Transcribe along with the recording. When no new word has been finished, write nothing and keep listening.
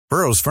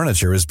Burrow's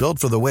furniture is built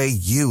for the way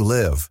you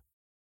live.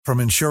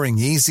 From ensuring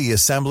easy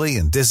assembly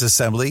and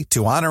disassembly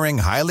to honoring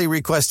highly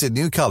requested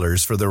new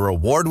colors for their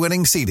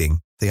award-winning seating,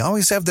 they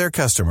always have their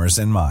customers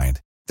in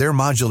mind. Their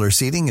modular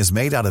seating is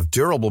made out of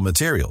durable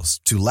materials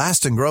to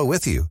last and grow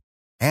with you.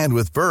 And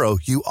with Burrow,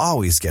 you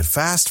always get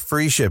fast,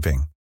 free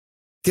shipping.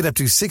 Get up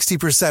to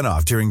 60%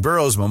 off during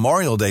Burrow's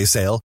Memorial Day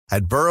sale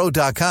at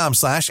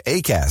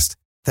burrow.com/ACAST.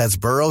 That's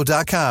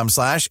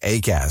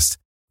burrow.com/ACAST.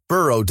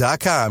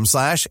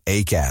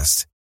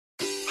 burrow.com/ACAST.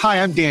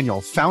 Hi, I'm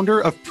Daniel, founder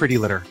of Pretty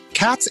Litter.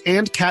 Cats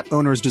and cat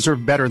owners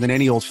deserve better than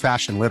any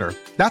old-fashioned litter.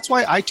 That's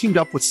why I teamed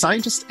up with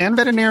scientists and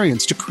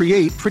veterinarians to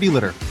create Pretty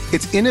Litter.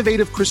 Its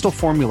innovative crystal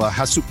formula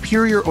has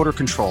superior odor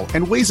control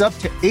and weighs up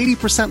to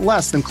 80%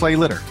 less than clay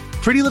litter.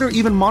 Pretty Litter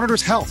even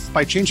monitors health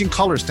by changing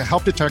colors to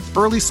help detect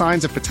early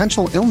signs of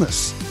potential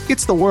illness.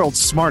 It's the world's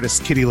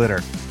smartest kitty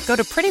litter. Go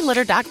to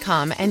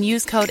prettylitter.com and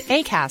use code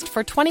ACAST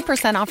for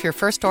 20% off your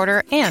first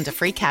order and a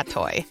free cat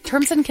toy.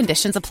 Terms and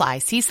conditions apply.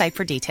 See site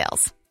for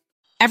details.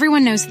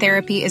 Everyone knows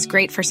therapy is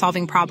great for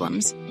solving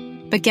problems,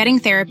 but getting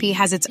therapy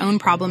has its own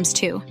problems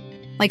too,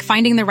 like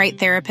finding the right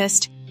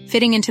therapist,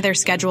 fitting into their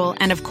schedule,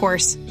 and of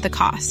course, the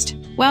cost.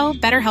 Well,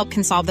 BetterHelp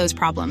can solve those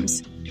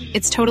problems.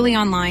 It's totally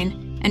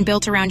online and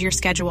built around your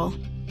schedule.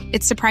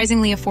 It's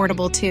surprisingly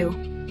affordable too.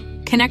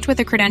 Connect with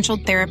a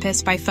credentialed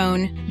therapist by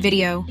phone,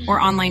 video,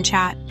 or online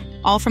chat,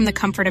 all from the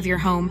comfort of your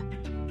home.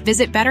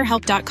 Visit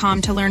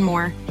BetterHelp.com to learn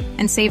more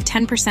and save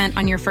 10%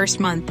 on your first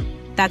month.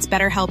 That's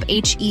BetterHelp,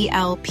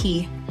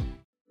 H-E-L-P.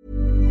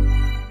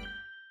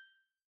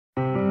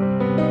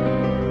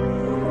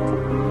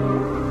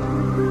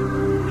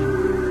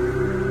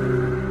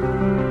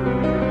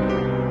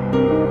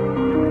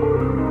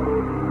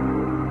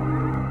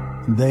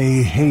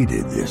 They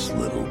hated this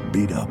little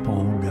beat-up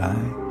old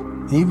guy,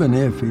 even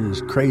if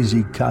his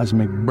crazy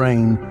cosmic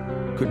brain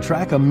could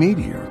track a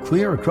meteor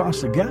clear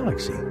across the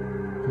galaxy.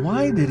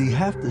 Why did he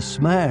have to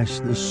smash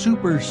the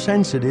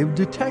super-sensitive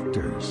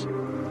detectors?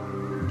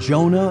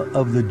 Jonah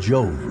of the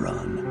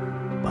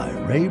Jove-Run by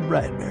Ray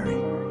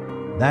Bradbury.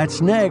 That's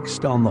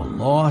next on the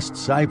Lost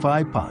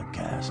Sci-Fi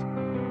Podcast,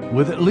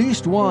 with at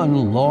least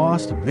one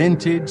lost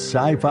vintage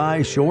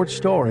sci-fi short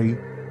story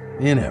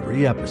in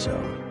every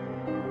episode.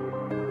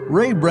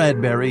 Ray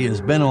Bradbury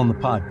has been on the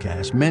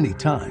podcast many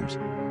times.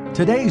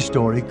 Today's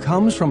story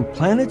comes from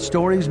Planet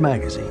Stories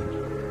magazine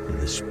in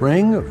the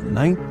spring of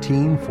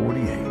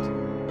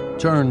 1948.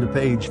 Turn to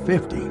page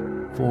 50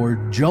 for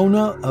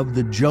Jonah of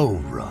the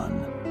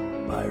Jove-Run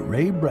by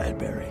Ray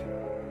Bradbury.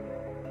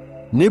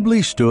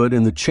 Nibley stood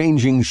in the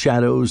changing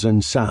shadows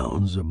and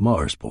sounds of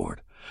Marsport,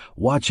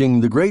 watching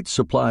the great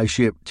supply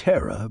ship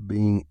Terra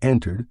being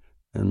entered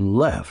and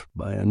left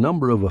by a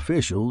number of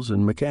officials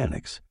and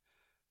mechanics.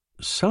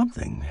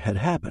 Something had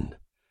happened.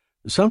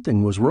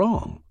 Something was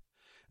wrong.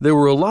 There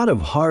were a lot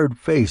of hard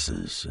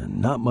faces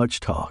and not much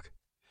talk.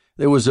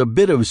 There was a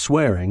bit of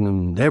swearing,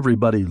 and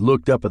everybody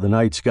looked up at the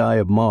night sky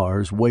of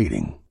Mars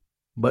waiting.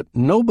 But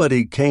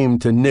nobody came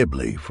to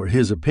Nibley for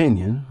his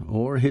opinion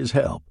or his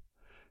help.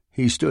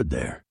 He stood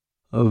there,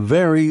 a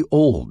very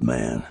old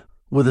man,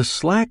 with a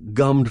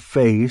slack-gummed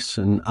face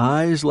and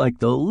eyes like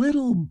the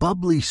little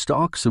bubbly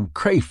stalks of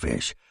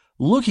crayfish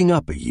looking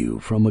up at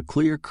you from a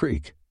clear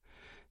creek.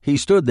 He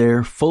stood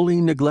there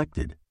fully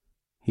neglected.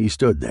 He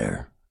stood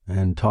there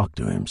and talked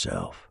to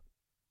himself.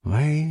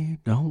 "They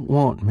don't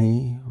want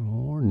me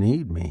or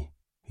need me,"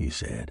 he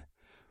said.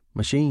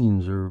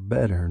 "Machines are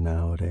better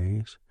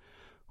nowadays.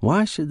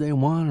 Why should they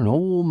want an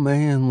old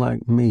man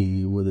like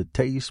me with a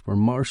taste for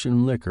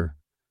Martian liquor?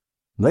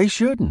 They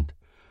shouldn't.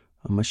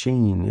 A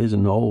machine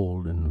isn't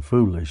old and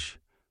foolish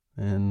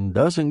and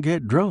doesn't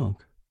get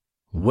drunk."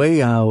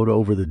 Way out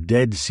over the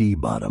Dead Sea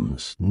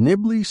bottoms,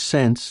 Nibley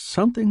sensed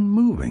something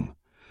moving.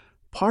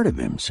 Part of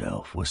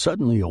himself was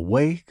suddenly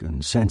awake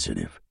and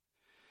sensitive.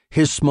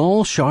 His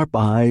small, sharp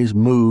eyes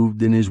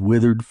moved in his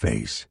withered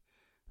face.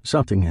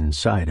 Something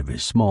inside of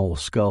his small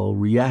skull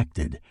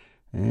reacted,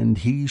 and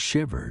he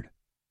shivered.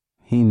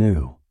 He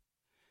knew.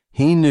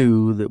 He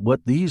knew that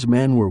what these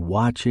men were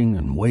watching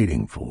and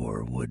waiting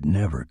for would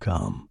never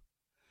come.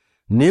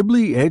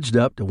 Nibley edged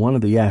up to one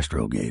of the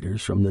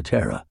astrogators from the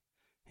Terra.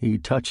 He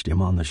touched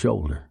him on the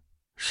shoulder.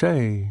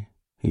 "Say,"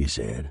 he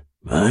said.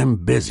 "I'm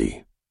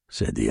busy,"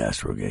 said the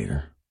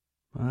astrogator.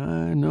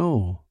 "I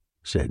know,"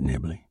 said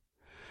Nibley.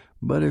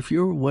 "But if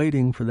you're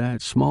waiting for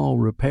that small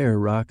repair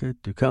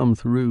rocket to come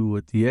through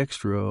with the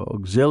extra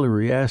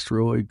auxiliary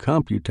asteroid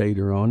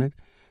computator on it,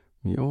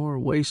 you're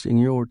wasting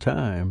your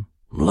time."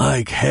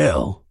 "Like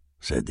hell,"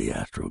 said the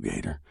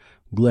astrogator,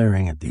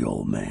 glaring at the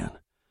old man.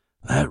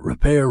 "That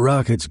repair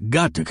rocket's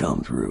got to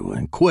come through,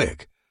 and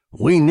quick.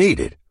 We need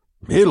it.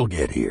 It'll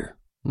get here."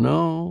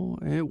 "No,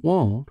 it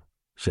won't,"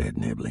 said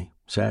Nibley,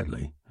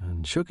 sadly,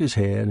 and shook his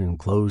head and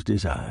closed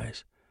his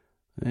eyes.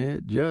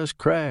 "It just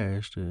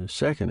crashed a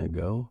second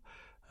ago,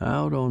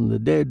 out on the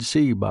Dead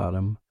Sea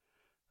bottom.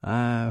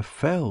 I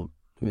felt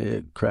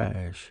it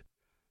crash.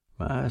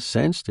 I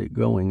sensed it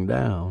going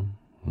down.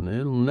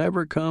 It'll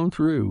never come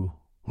through."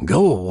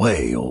 "Go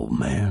away, old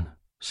man,"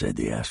 said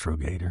the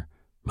astrogator.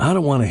 I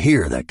don't want to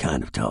hear that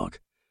kind of talk.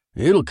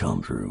 It'll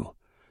come through.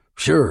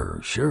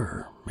 Sure,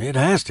 it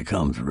has to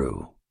come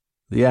through."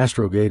 The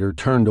astrogator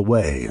turned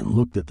away and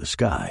looked at the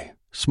sky,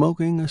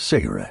 smoking a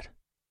cigarette.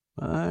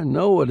 "I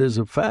know it is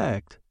a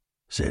fact,"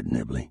 said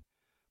Nibley.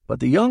 But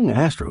the young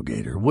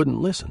astrogator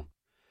wouldn't listen.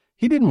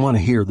 He didn't want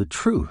to hear the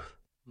truth.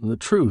 The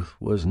truth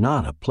was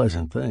not a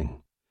pleasant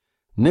thing.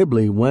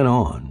 Nibley went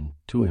on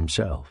to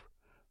himself.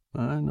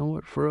 "I know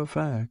it for a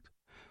fact,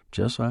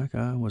 just like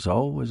I was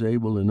always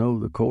able to know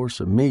the course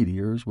of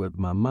meteors with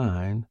my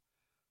mind,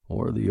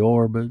 or the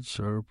orbits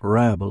or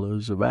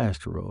parabolas of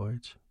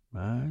asteroids.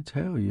 I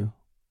tell you."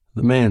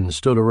 The men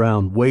stood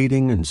around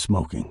waiting and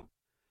smoking.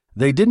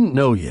 They didn't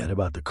know yet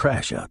about the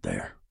crash out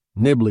there.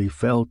 Nibley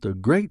felt a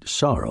great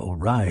sorrow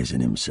rise in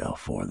himself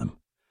for them.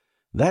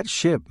 That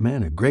ship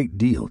meant a great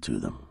deal to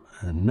them,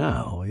 and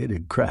now it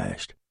had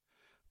crashed.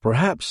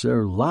 Perhaps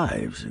their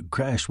lives had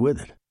crashed with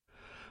it.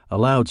 A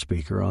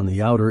loudspeaker on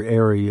the outer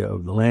area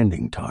of the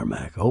landing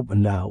tarmac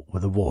opened out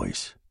with a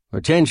voice.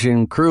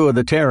 "Attention, crew of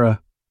the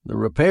Terra. The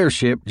repair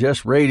ship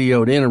just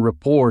radioed in a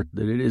report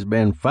that it has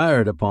been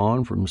fired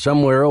upon from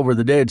somewhere over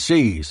the Dead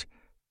Seas.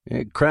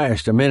 It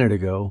crashed a minute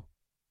ago."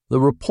 The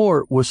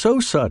report was so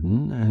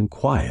sudden and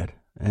quiet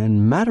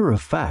and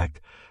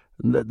matter-of-fact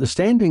that the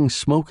standing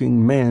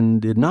smoking men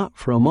did not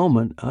for a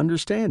moment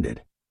understand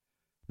it.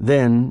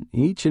 Then,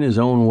 each in his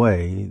own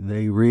way,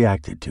 they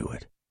reacted to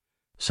it.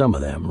 Some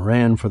of them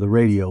ran for the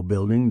radio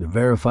building to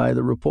verify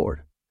the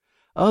report.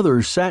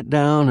 Others sat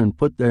down and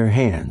put their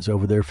hands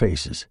over their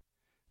faces.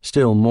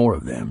 Still more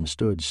of them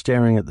stood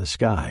staring at the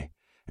sky,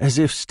 as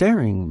if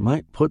staring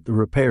might put the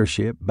repair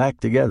ship back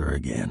together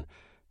again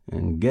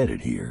and get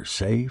it here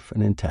safe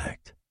and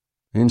intact.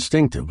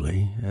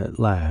 Instinctively, at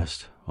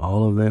last,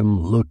 all of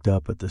them looked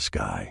up at the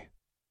sky.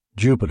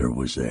 Jupiter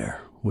was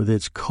there, with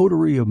its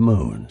coterie of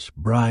moons,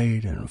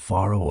 bright and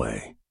far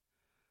away.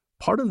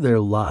 Part of their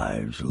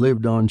lives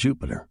lived on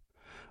Jupiter.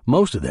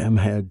 Most of them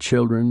had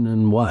children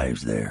and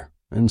wives there,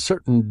 and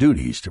certain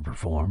duties to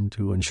perform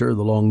to ensure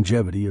the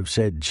longevity of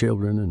said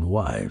children and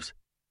wives.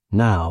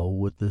 Now,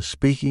 with the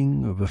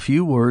speaking of a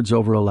few words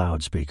over a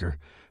loudspeaker,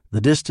 the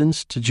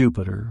distance to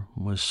Jupiter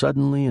was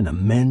suddenly an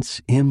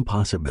immense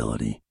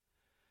impossibility.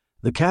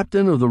 The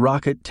captain of the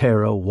rocket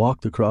Terra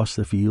walked across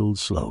the field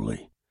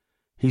slowly.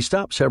 He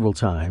stopped several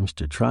times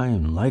to try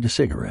and light a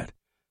cigarette,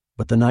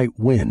 but the night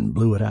wind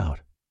blew it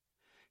out.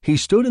 He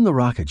stood in the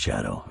rocket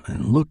shadow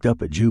and looked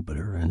up at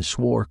Jupiter and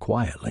swore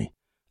quietly,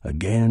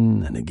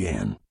 again and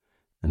again,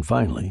 and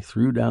finally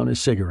threw down his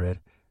cigarette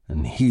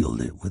and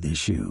heeled it with his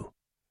shoe.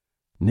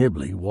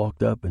 Nibley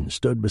walked up and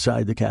stood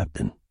beside the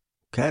captain.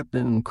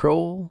 "Captain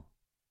Kroll?"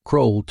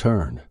 Kroll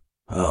turned.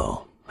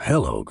 "Oh,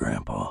 hello,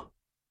 Grandpa."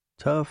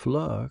 "Tough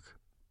luck."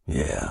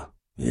 Yeah.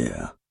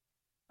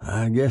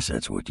 I guess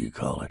that's what you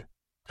call it.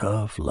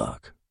 Tough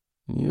luck."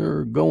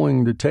 "You're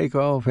going to take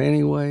off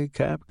anyway,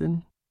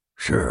 Captain?"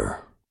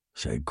 "Sure,"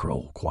 said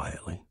Kroll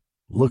quietly,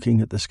 looking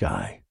at the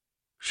sky.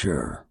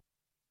 "Sure."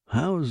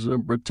 "How's the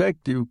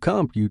protective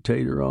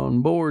computator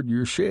on board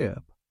your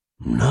ship?"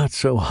 "Not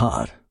so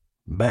hot.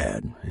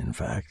 Bad, in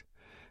fact.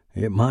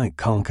 It might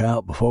conk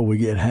out before we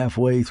get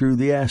halfway through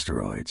the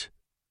asteroids."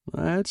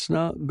 "That's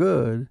not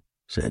good,"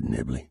 said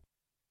Nibley.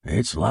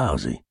 "It's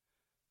lousy.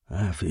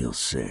 I feel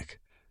sick.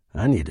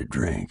 I need a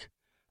drink.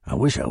 I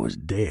wish I was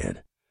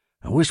dead.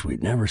 I wish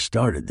we'd never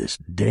started this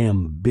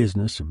damn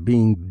business of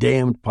being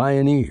damned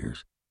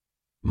pioneers.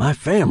 My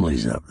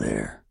family's up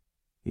there."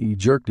 He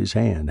jerked his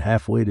hand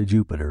halfway to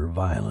Jupiter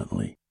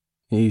violently.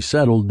 He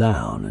settled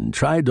down and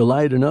tried to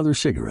light another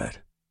cigarette.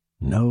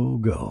 No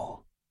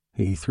go.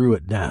 He threw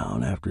it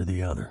down after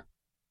the other.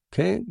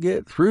 "Can't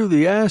get through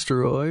the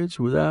asteroids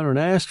without an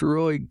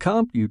asteroid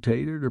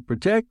computator to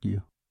protect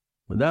you.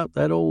 Without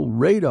that old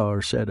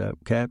radar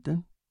setup,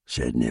 Captain,"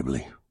 said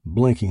Nibley,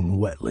 blinking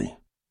wetly.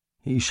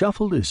 He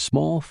shuffled his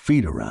small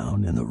feet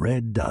around in the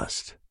red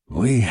dust.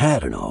 "We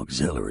had an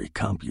auxiliary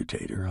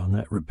computator on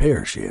that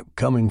repair ship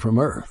coming from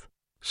Earth,"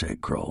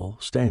 said Kroll,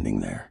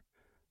 standing there.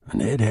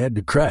 "And it had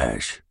to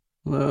crash."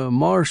 "The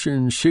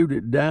Martians shoot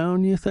it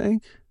down, you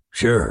think?"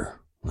 "Sure.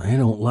 They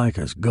don't like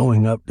us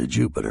going up to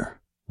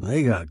Jupiter.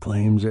 They got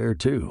claims there,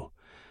 too.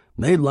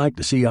 They'd like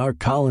to see our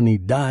colony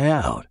die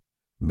out.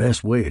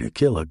 Best way to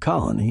kill a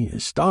colony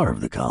is starve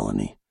the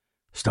colony.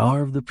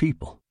 Starve the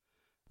people.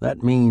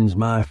 That means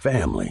my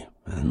family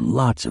and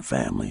lots of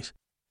families.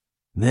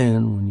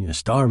 Then, when you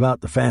starve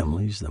out the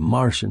families, the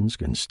Martians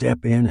can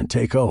step in and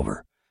take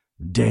over.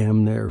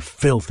 Damn their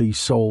filthy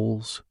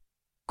souls."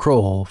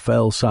 Kroll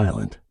fell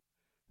silent.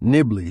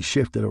 Nibley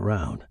shifted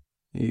around.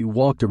 He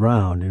walked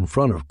around in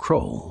front of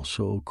Kroll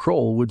so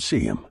Kroll would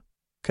see him.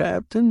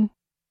 "Captain?"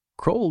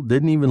 Kroll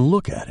didn't even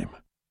look at him.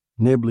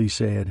 Nibley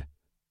said,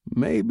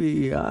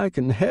 "Maybe I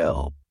can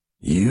help."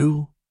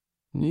 "You?"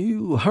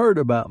 "You heard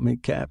about me,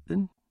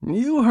 Captain.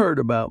 You heard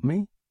about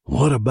me."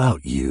 "What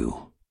about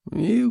you?"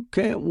 "You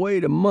can't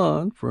wait a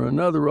month for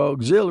another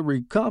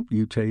auxiliary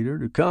computator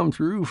to come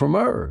through from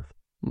Earth.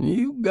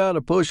 You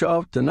gotta push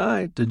off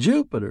tonight to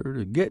Jupiter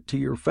to get to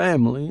your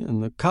family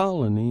and the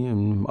colony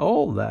and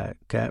all that,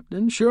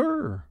 Captain,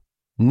 sure."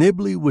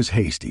 Nibley was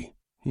hasty.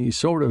 He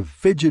sort of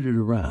fidgeted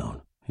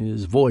around,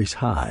 his voice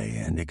high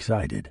and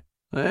excited.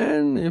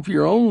 And if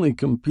your only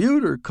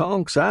computer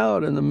conks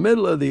out in the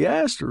middle of the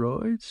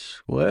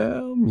asteroids,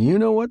 well, you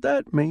know what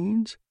that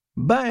means.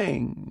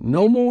 Bang!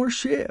 No more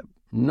ship.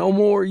 No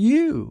more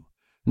you.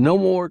 No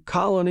more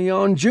colony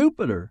on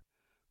Jupiter.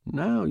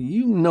 Now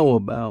you know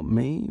about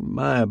me,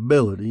 my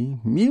ability.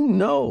 You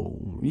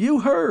know.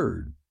 You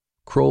heard.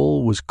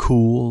 Kroll was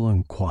cool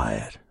and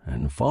quiet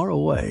and far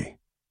away.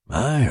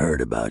 I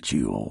heard about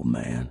you, old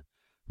man.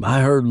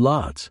 I heard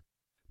lots.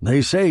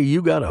 They say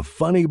you got a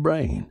funny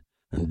brain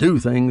and do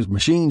things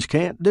machines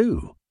can't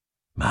do.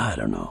 I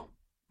don't know.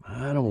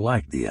 I don't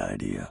like the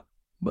idea.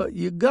 But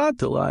you got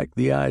to like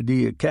the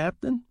idea,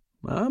 Captain.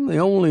 I'm the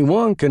only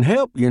one can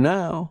help you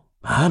now.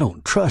 I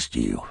don't trust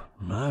you.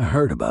 I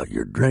heard about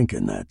your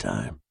drinking that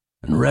time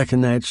and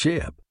wrecking that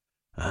ship.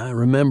 I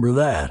remember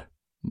that.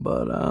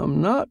 But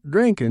I'm not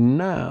drinking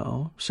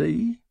now,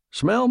 see?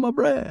 Smell my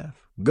breath.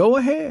 Go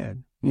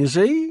ahead. You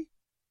see?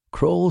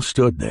 Kroll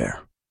stood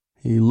there.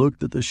 He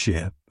looked at the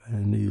ship,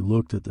 and he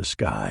looked at the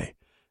sky,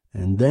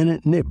 and then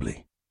at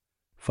Nibley.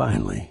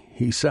 Finally,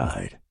 he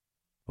sighed.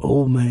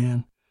 Old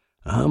man,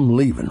 I'm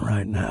leaving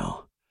right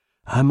now.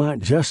 I might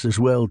just as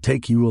well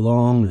take you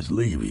along as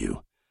leave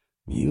you.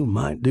 You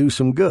might do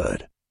some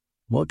good.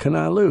 What can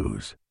I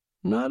lose?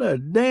 Not a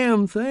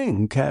damn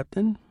thing,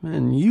 Captain,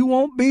 and you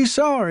won't be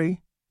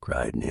sorry,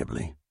 cried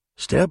Nibley.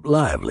 Step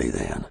lively,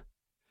 then.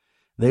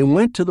 They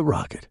went to the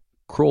rocket,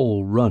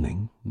 Kroll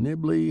running,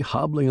 Nibley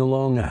hobbling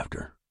along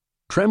after.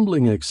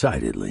 Trembling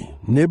excitedly,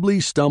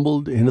 Nibley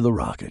stumbled into the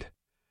rocket.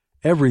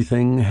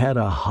 Everything had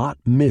a hot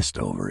mist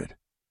over it.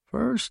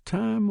 First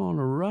time on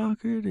a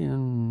rocket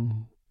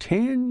in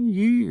 10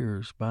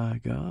 years, by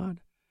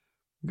God.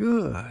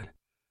 Good.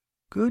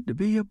 Good to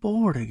be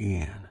aboard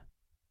again.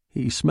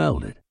 He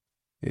smelled it.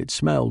 It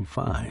smelled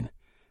fine.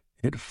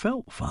 It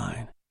felt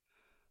fine.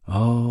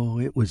 Oh,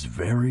 it was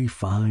very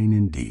fine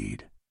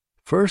indeed.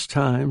 First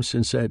time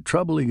since that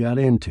trouble he got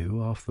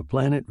into off the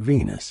planet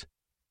Venus.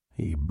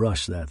 He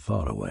brushed that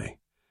thought away.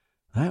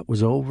 That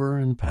was over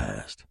and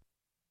past.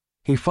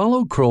 He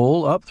followed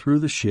Kroll up through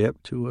the ship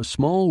to a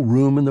small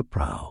room in the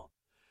prow.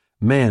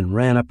 Men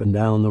ran up and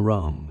down the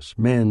rungs,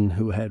 men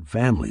who had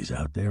families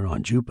out there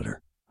on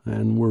Jupiter,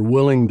 and were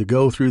willing to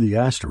go through the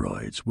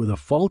asteroids with a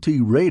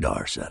faulty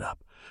radar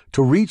setup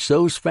to reach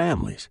those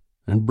families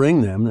and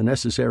bring them the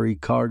necessary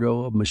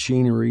cargo of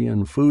machinery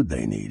and food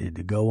they needed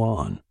to go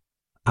on.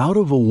 Out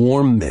of a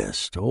warm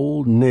mist,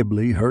 old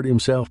Nibley heard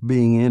himself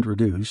being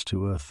introduced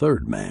to a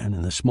third man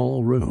in the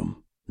small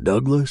room.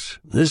 Douglas,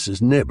 this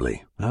is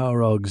Nibley,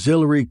 our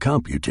auxiliary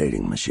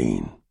computating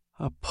machine.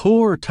 A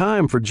poor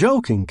time for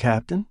joking,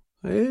 Captain.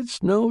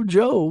 It's no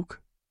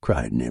joke,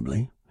 cried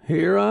Nibley.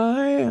 Here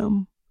I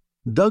am.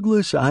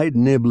 Douglas eyed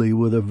Nibley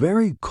with a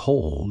very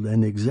cold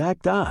and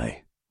exact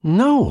eye.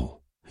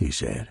 No, he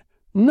said.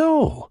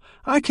 No,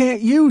 I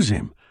can't use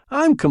him.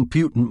 I'm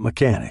computant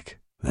mechanic.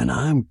 Then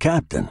I'm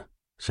captain,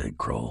 said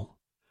Kroll.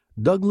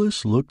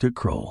 Douglas looked at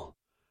Kroll.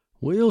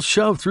 We'll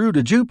shove through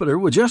to Jupiter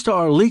with just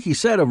our leaky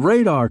set of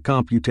radar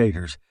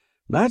computators.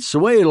 That's the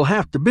way it'll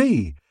have to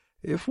be.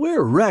 If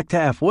we're wrecked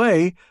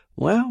halfway,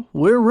 well,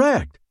 we're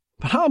wrecked.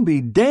 But I'll be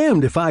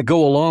damned if I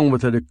go along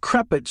with a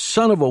decrepit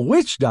son of a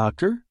witch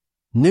doctor.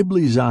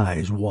 Nibley's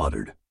eyes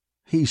watered.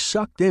 He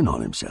sucked in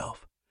on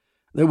himself.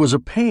 There was a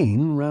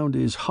pain round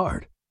his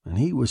heart, and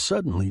he was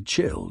suddenly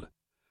chilled.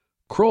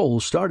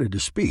 Kroll started to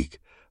speak,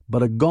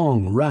 but a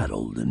gong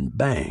rattled and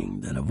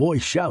banged, and a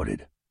voice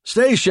shouted,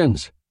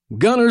 Stations!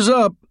 Gunners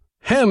up!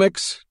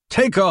 Hammocks!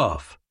 Take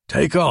off!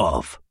 Take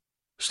off!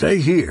 Stay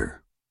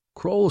here!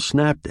 Kroll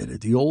snapped it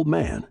at the old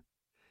man.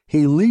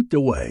 He leaped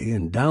away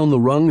and down the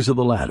rungs of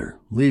the ladder,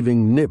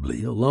 leaving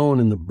Nibley alone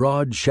in the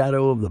broad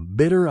shadow of the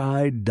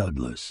bitter-eyed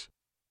Douglas.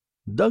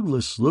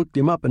 Douglas looked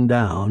him up and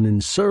down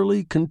in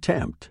surly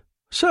contempt.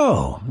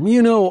 So,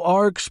 you know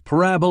arcs,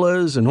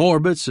 parabolas, and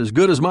orbits as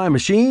good as my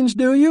machines,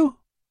 do you?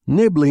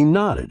 Nibley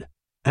nodded,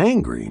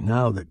 angry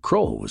now that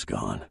Kroll was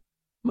gone.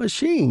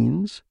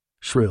 Machines?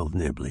 Shrilled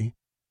Nibley.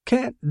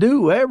 Can't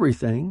do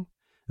everything.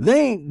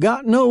 They ain't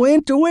got no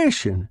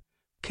intuition.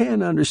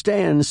 Can't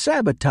understand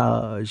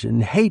sabotage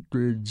and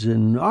hatreds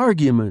and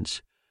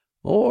arguments.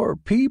 Or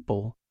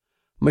people.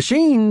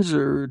 Machines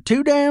are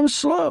too damn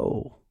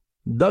slow.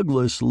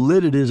 Douglas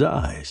lidded his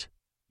eyes.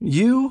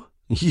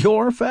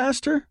 You're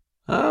faster?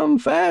 I'm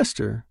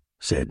faster,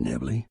 said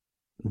Nibley.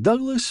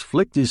 Douglas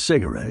flicked his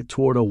cigarette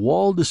toward a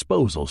wall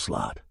disposal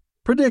slot.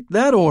 Predict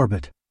that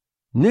orbit.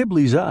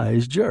 Nibley's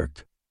eyes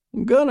jerked.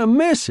 Gonna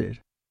miss it.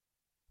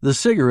 The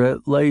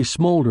cigarette lay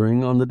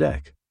smoldering on the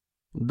deck.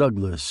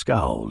 Douglas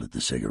scowled at the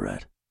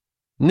cigarette.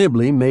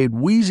 Nibley made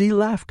wheezy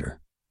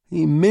laughter.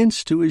 He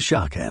minced to his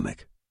shock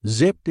hammock,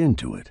 zipped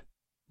into it.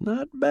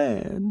 Not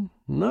bad,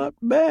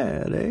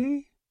 eh?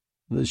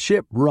 The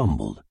ship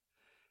rumbled.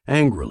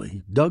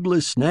 Angrily,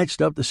 Douglas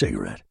snatched up the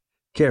cigarette,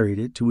 carried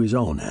it to his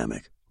own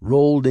hammock,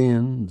 rolled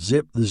in,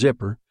 zipped the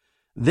zipper.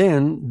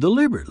 Then,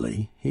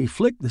 deliberately, he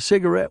flicked the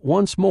cigarette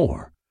once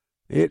more.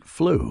 It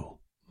flew.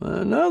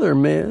 Another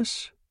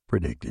miss.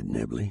 predicted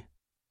Nibley.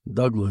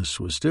 Douglas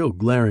was still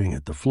glaring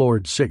at the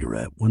floored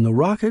cigarette when the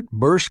rocket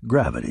burst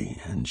gravity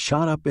and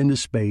shot up into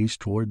space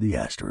toward the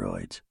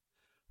asteroids.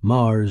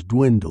 Mars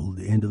dwindled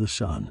into the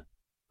sun.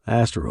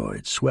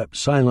 Asteroids swept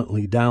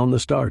silently down the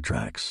star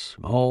tracks,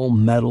 all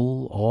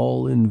metal,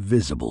 all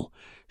invisible,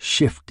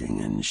 shifting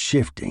and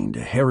shifting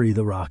to harry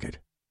the rocket.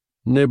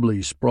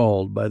 Nibley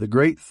sprawled by the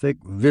great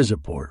thick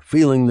visiport,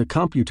 feeling the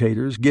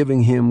computators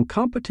giving him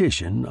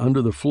competition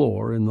under the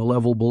floor in the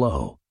level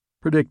below,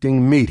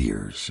 predicting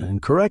meteors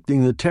and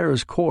correcting the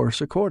Terra's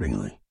course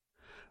accordingly.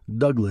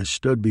 Douglas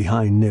stood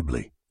behind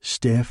Nibley,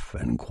 stiff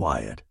and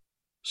quiet.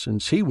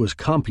 Since he was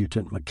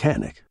computant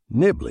mechanic,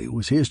 Nibley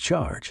was his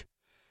charge.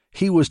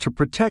 He was to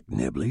protect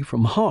Nibley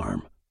from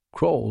harm.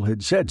 Kroll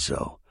had said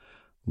so.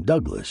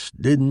 Douglas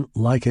didn't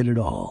like it at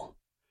all.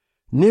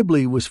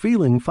 Nibley was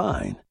feeling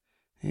fine.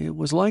 It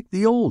was like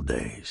the old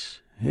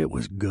days. It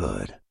was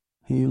good.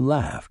 He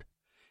laughed.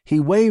 He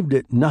waved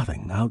at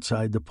nothing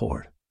outside the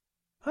port.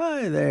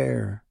 "Hi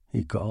there,"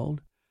 he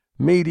called.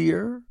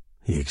 "Meteor,"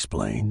 he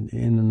explained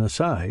in an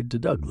aside to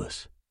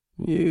Douglas.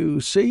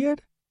 "You see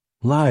it?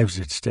 Lives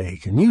at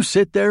stake, and you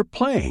sit there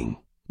playing."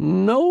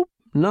 "Nope,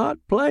 not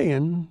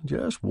playing,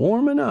 just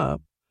warming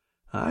up.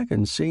 I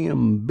can see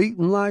 'em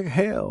beating like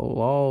hell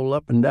all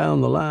up and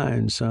down the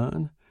line,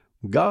 son.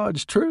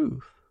 God's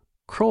truth."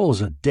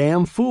 "Kroll's a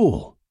damn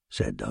fool,"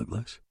 said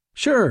Douglas.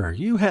 "Sure,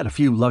 you had a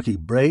few lucky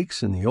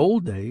breaks in the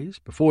old days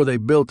before they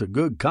built a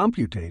good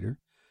computator.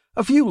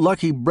 A few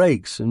lucky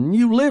breaks, and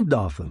you lived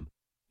off them.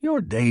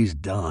 Your day's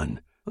done.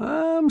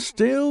 I'm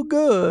still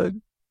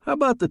good. How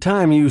about the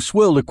time you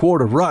swilled a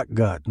quart of rock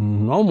gut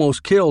and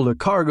almost killed a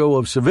cargo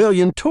of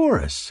civilian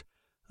tourists?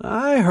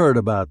 I heard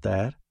about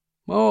that.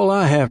 All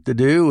I have to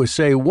do is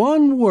say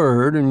one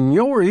word and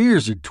your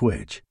ears would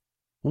twitch.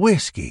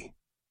 Whiskey."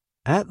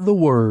 At the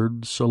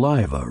word,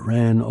 saliva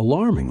ran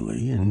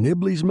alarmingly in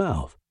Nibley's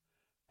mouth.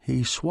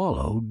 He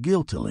swallowed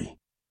guiltily.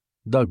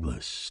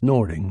 Douglas,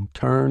 snorting,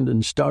 turned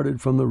and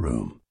started from the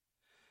room.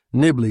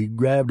 Nibley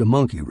grabbed a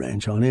monkey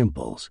wrench on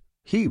impulse,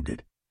 heaved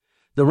it.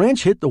 The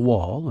wrench hit the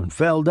wall and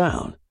fell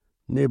down.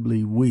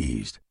 Nibley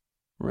wheezed.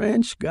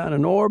 "Wrench got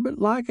an orbit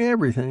like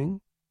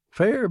everything.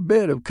 Fair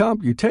bit of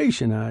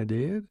computation I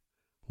did.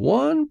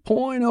 1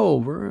 point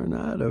over, and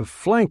I'd have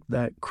flanked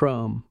that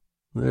crumb."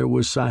 There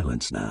was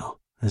silence now,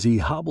 as he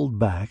hobbled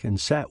back and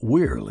sat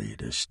wearily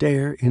to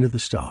stare into the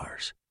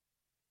stars.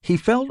 He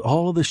felt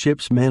all of the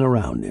ship's men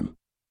around him.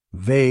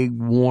 Vague,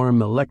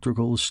 warm,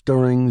 electrical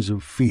stirrings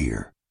of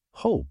fear,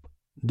 hope,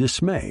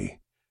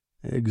 dismay,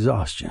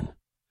 exhaustion.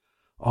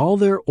 All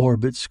their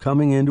orbits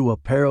coming into a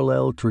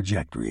parallel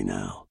trajectory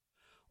now,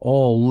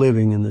 all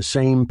living in the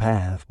same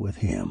path with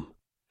him.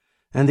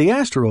 And the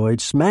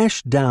asteroid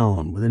smashed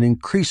down with an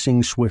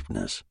increasing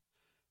swiftness.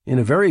 In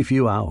a very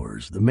few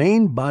hours, the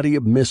main body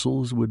of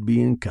missiles would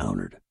be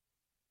encountered.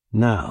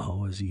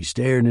 Now, as he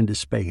stared into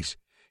space,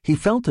 he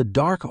felt a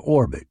dark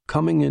orbit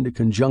coming into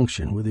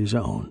conjunction with his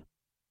own.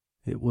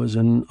 It was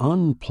an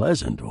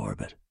unpleasant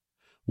orbit,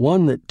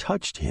 one that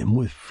touched him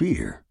with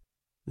fear.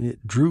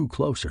 It drew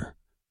closer.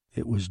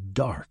 It was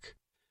dark.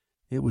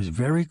 It was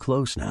very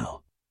close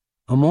now.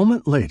 A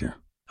moment later,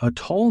 a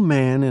tall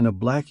man in a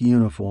black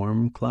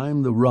uniform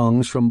climbed the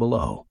rungs from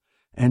below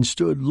and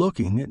stood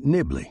looking at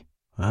Nibley.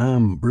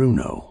 "I'm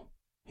Bruno,"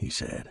 he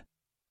said.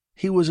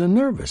 He was a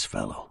nervous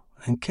fellow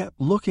and kept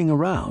looking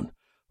around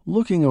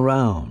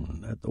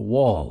at the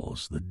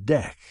walls, the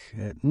deck,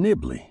 at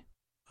Nibley.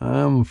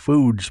 "I'm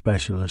food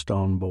specialist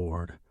on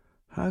board.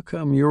 How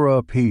come you're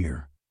up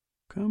here?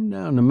 Come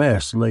down to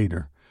mess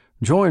later.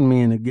 Join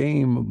me in a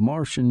game of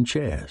Martian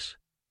chess."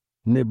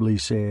 Nibley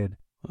said,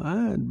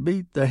 "I'd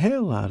beat the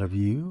hell out of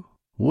you.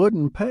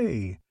 Wouldn't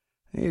pay.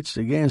 It's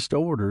against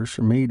orders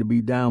for me to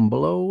be down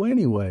below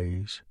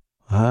anyways."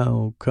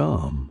 "How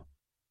come?"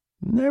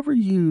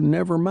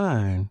 Never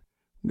mind.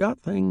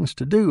 Got things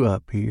to do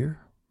up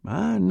here.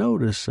 I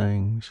notice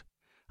things.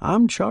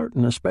 I'm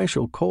charting a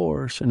special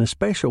course in a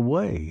special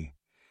way.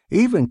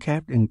 Even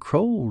Captain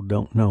Kroll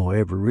don't know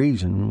every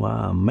reason why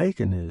I'm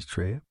making this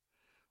trip.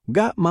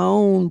 Got my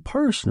own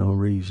personal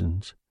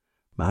reasons.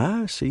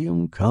 I see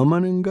 'em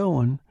coming and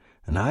going,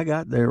 and I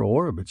got their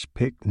orbits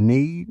picked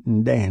neat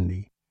and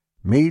dandy.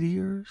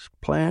 Meteors,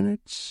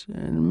 planets,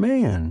 and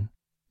men.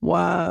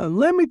 Why,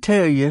 let me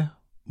tell you."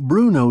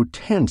 Bruno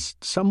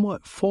tensed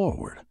somewhat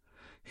forward.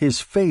 His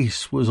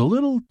face was a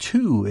little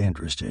too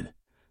interested.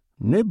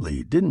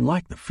 Nibley didn't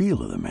like the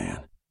feel of the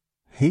man.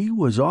 He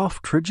was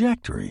off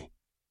trajectory.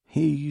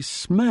 He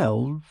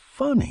smelled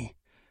funny.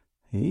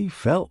 He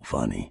felt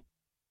funny.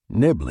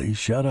 Nibley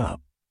shut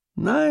up.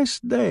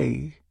 "Nice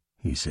day,"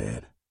 he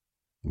said.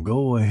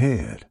 "Go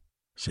ahead,"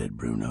 said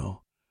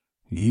Bruno.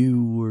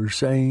 "You were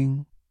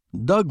saying?"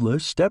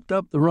 Douglas stepped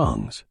up the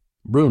rungs.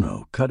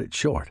 Bruno cut it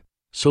short,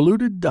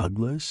 saluted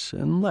Douglas,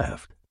 and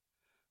left.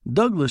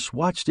 Douglas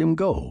watched him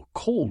go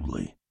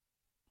coldly.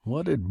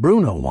 "What did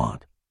Bruno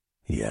want?"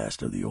 he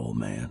asked of the old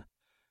man.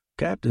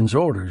 "Captain's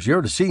orders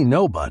you're to see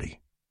nobody."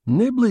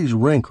 Nibley's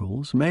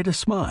wrinkles made a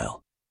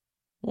smile.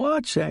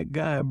 "Watch that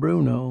guy,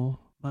 Bruno.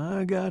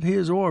 I got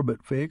his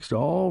orbit fixed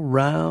all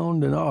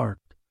round and arced.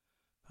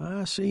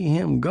 I see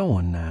him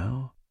going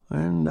now,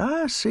 and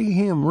I see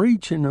him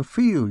reaching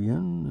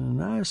aphelion,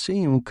 and I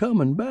see him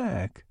coming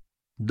back."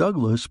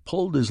 Douglas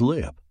pulled his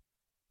lip.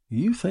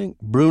 "You think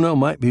Bruno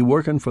might be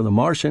working for the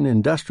Martian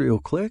industrial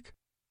clique?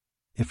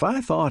 If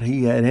I thought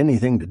he had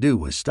anything to do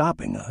with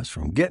stopping us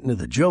from getting to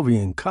the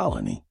Jovian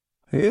colony—"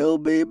 "He'll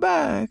be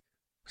back,"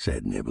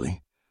 said Nibley,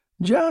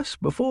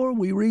 "just before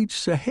we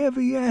reach the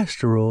heavy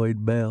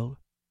asteroid belt.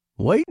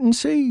 Wait and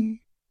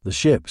see." The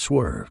ship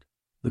swerved.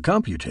 The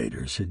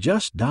computators had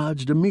just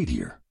dodged a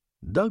meteor.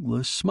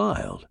 Douglas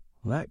smiled.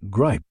 That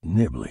griped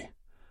Nibley.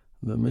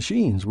 The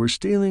machines were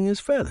stealing his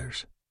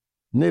feathers.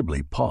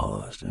 Nibley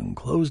paused and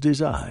closed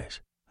his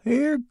eyes.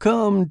 "Here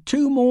come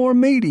 2 more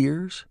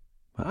meteors.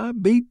 I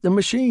beat the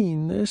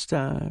machine this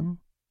time."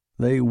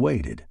 They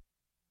waited.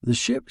 The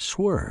ship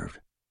swerved.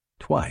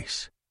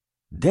 Twice.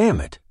 "Damn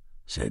it,"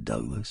 said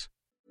Douglas.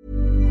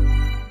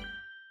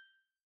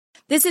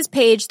 This is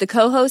Paige, the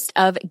co-host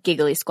of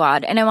Giggly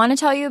Squad, and I want to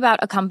tell you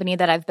about a company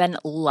that I've been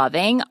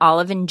loving,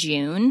 Olive &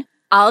 June.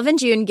 Olive &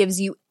 June gives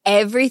you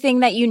everything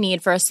that you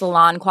need for a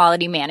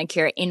salon-quality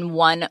manicure in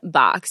one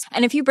box.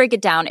 And if you break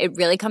it down, it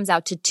really comes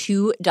out to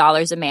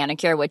 $2 a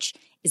manicure, which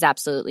is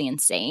absolutely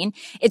insane.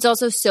 It's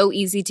also so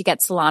easy to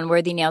get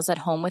salon-worthy nails at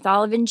home with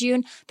Olive &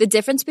 June. The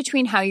difference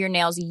between how your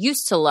nails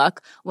used to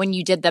look when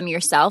you did them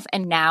yourself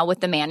and now with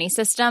the Mani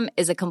system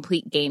is a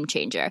complete game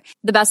changer.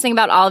 The best thing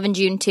about Olive &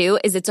 June, too,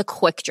 is it's a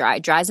quick dry.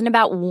 Dries in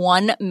about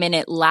 1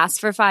 minute, lasts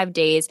for 5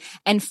 days,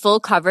 and full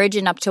coverage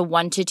in up to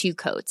 1 to 2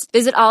 coats.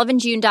 Visit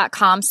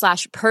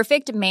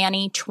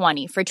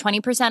oliveandjune.com/perfectmani20 for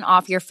 20%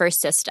 off your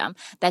first system.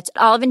 That's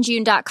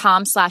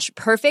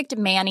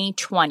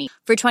oliveandjune.com/perfectmani20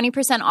 for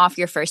 20% off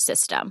your first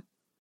system.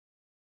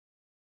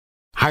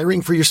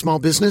 Hiring for your small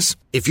business?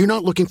 If you're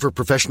not looking for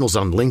professionals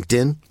on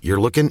LinkedIn,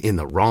 you're looking in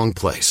the wrong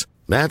place.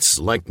 That's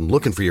like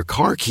looking for your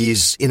car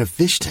keys in a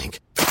fish tank.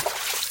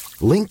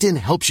 LinkedIn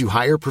helps you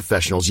hire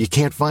professionals you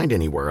can't find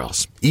anywhere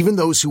else, even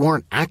those who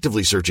aren't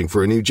actively searching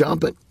for a new job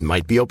but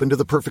might be open to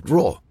the perfect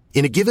role.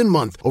 In a given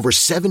month, over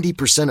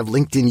 70% of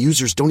LinkedIn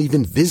users don't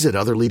even visit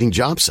other leading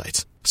job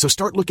sites. So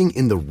start looking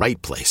in the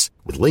right place.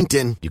 With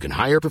LinkedIn, you can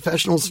hire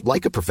professionals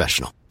like a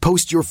professional.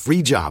 Post your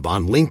free job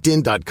on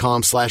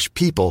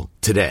linkedin.com/people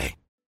today.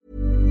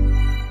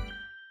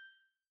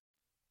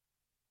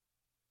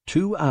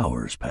 2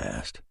 hours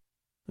passed.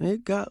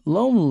 "It got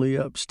lonely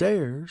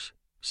upstairs,"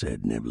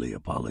 said Nibley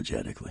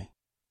apologetically.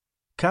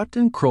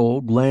 Captain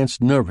Kroll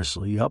glanced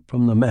nervously up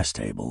from the mess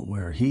table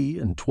where he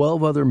and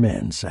 12 other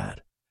men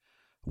sat.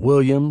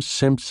 Williams,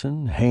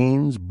 Simpson,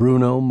 Haynes,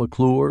 Bruno,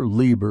 McClure,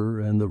 Lieber,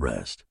 and the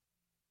rest.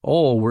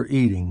 All were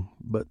eating,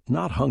 but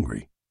not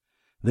hungry.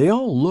 They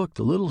all looked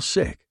a little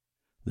sick.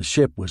 The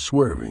ship was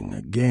swerving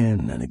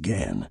again and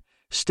again,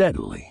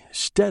 steadily,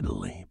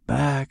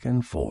 back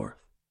and forth.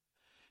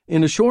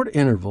 In a short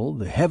interval,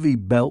 the heavy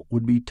belt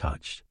would be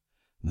touched.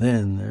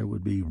 Then there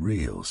would be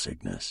real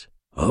sickness.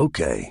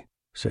 "Okay,"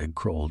 said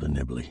Kroll to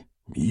Nibley.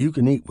 "You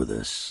can eat with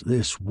us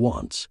this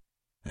once,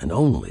 and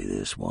only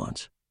this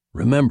once.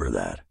 Remember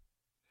that."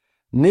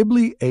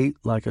 Nibley ate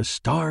like a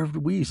starved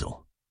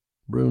weasel.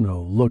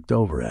 Bruno looked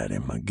over at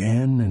him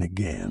again and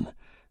again,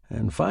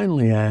 and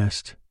finally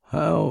asked,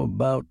 "How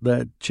about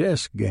that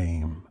chess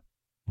game?"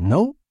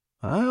 "Nope,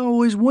 I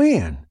always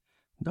win.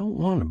 Don't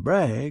want to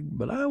brag,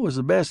 but I was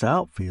the best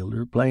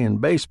outfielder playing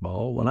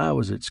baseball when I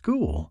was at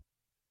school.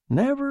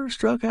 Never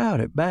struck out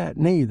at bat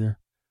neither.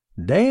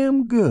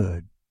 Damn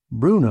good."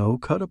 Bruno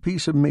cut a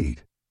piece of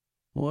meat.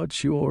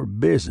 "What's your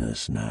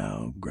business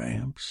now,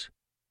 Gramps?"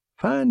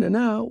 "Finding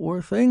out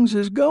where things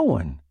is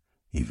going,"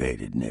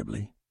 evaded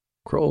Nibley.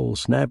 Kroll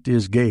snapped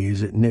his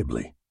gaze at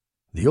Nibley.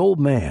 The old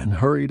man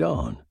hurried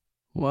on.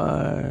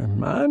 "Why,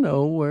 I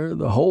know where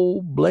the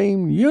whole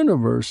blame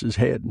universe is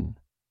heading."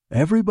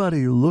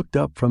 Everybody looked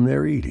up from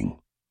their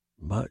eating.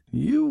 "But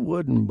you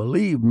wouldn't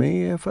believe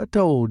me if I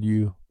told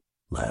you,"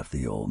 laughed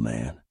the old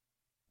man.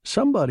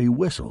 Somebody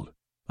whistled.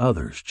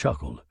 Others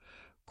chuckled.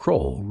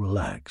 Kroll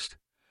relaxed.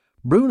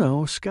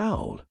 Bruno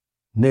scowled.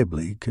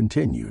 Nibley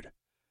continued.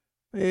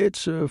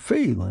 "It's a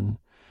feeling.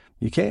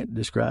 You can't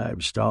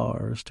describe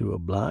stars to a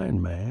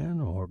blind man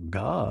or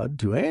God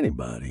to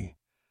anybody.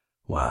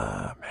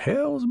 Why,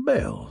 hell's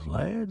bells,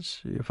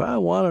 lads. If I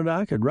wanted,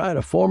 I could write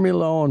a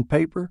formula on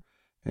paper,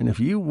 and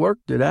if you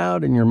worked it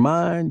out in your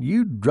mind,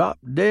 you'd drop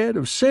dead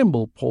of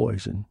symbol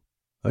poison."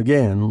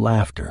 Again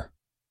laughter.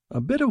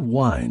 A bit of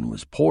wine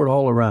was poured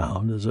all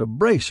around as a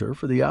bracer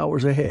for the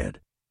hours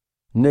ahead.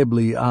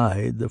 Nibley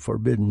eyed the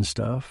forbidden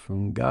stuff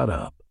and got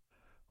up.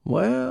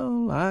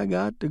 "Well, I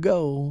got to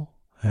go."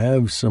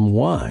 "Have some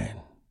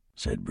wine,"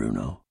 said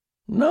Bruno.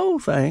 "No,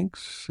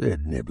 thanks,"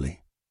 said Nibley.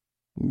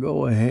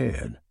 "Go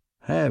ahead.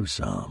 Have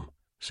some,"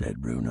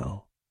 said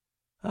Bruno.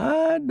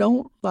 "I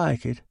don't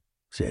like it,"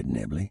 said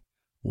Nibley,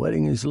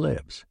 wetting his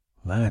lips.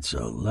 "That's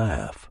a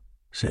laugh,"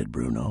 said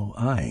Bruno,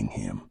 eyeing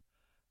him.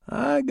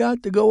 "I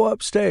got to go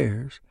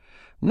upstairs.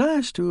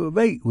 Nice to have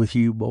ate with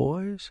you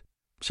boys.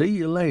 See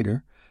you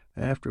later,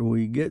 after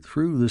we get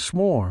through the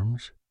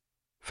swarms."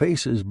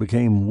 Faces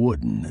became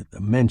wooden at the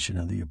mention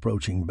of the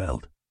approaching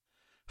belt.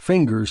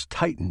 Fingers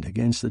tightened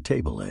against the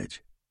table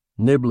edge.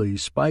 Nibley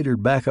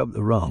spidered back up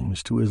the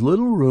rungs to his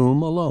little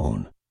room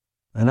alone.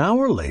 An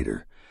hour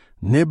later,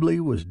 Nibley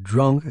was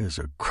drunk as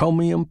a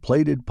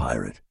chromium-plated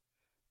pirate.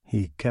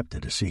 He kept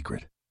it a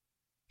secret.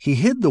 He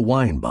hid the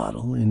wine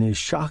bottle in his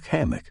shock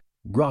hammock,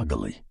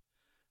 groggily.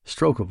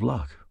 Stroke of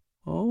luck.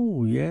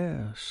 Oh,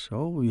 yes,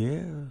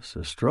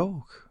 a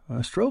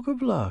stroke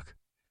of luck.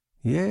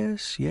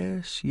 Yes.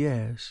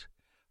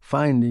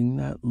 Finding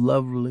that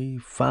lovely,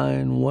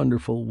 fine,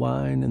 wonderful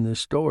wine in the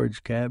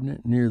storage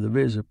cabinet near the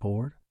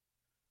visiport.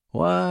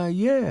 Why,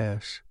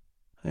 yes.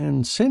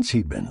 And since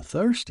he'd been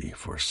thirsty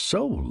for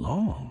so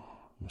long.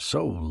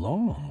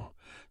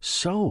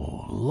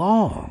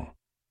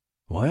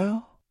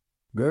 Well,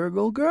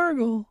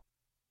 gurgle.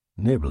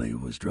 Nibley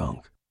was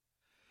drunk.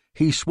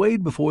 He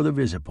swayed before the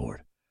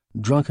visiport,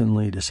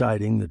 drunkenly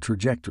deciding the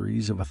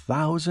trajectories of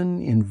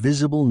 1,000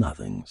 invisible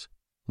nothings.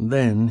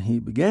 Then he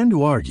began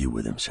to argue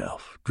with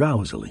himself,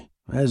 drowsily,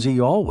 as he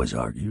always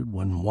argued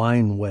when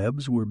wine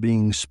webs were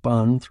being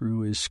spun through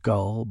his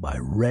skull by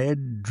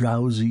red,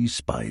 drowsy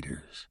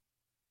spiders.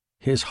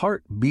 His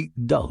heart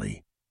beat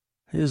dully.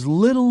 His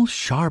little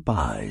sharp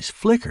eyes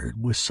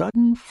flickered with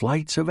sudden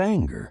flights of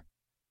anger.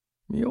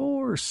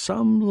 "You're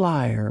some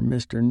liar,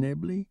 Mr.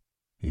 Nibley,"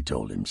 he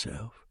told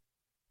himself.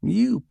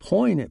 "You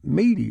point at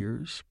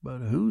meteors, but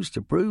who's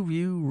to prove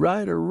you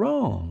right or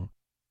wrong?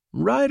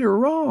 Right or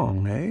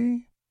wrong,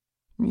 eh?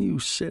 You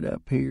sit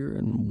up here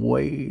and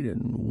wait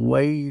and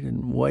wait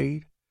and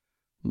wait.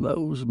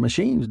 Those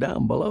machines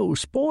down below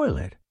spoil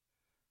it.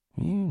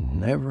 You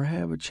never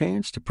have a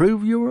chance to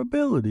prove your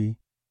ability.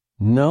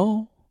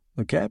 No,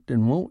 the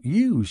captain won't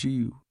use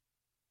you.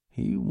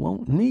 He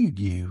won't need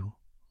you.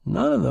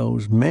 None of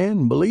those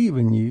men believe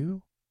in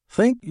you.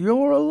 Think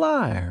you're a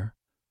liar.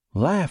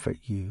 Laugh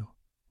at you.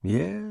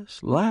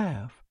 Yes,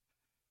 laugh.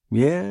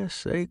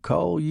 Yes, they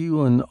call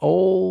you an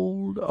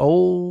old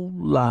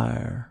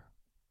liar."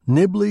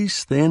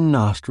 Nibley's thin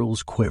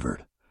nostrils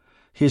quivered.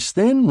 His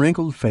thin,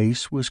 wrinkled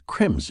face was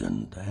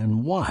crimsoned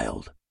and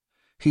wild.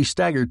 He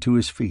staggered to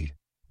his feet,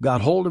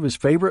 got hold of his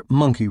favorite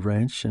monkey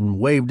wrench, and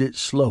waved it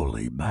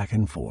slowly back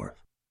and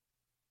forth.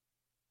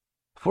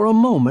 For a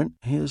moment,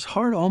 his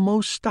heart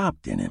almost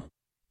stopped in him.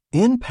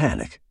 In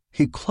panic,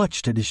 he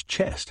clutched at his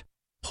chest,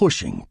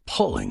 pushing,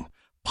 pulling,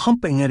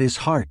 pumping at his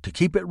heart to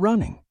keep it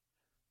running.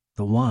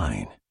 The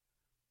wine,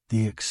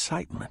 the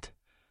excitement.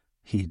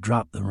 He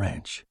dropped the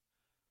wrench.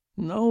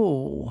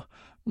 No,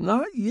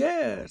 not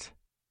yet.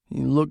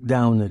 He looked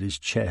down at his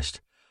chest,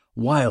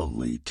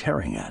 wildly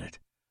tearing at it.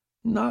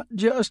 Not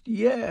just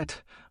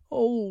yet.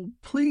 Oh,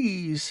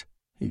 please,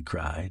 he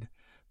cried.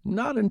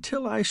 Not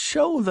until I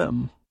show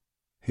them.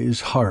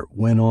 His heart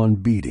went on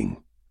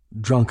beating,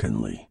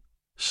 drunkenly,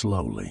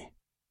 slowly.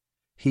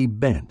 He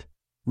bent,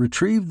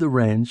 retrieved the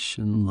wrench,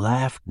 and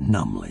laughed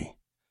numbly.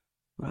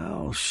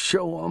 "I'll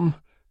show 'em,"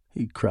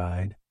 he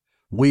cried,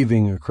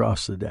 weaving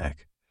across the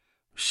deck.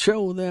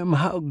 "Show them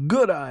how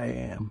good I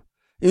am.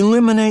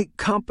 Eliminate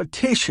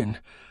competition.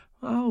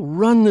 I'll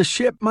run the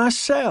ship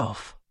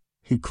myself."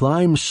 He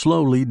climbed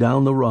slowly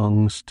down the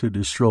rungs to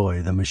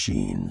destroy the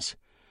machines.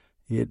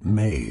 It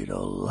made a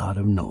lot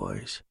of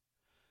noise.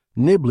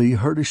 Nibley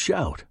heard a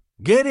shout.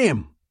 "Get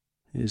him!"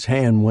 His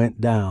hand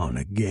went down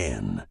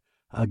again.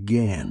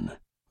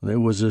 There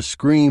was a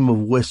scream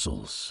of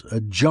whistles, a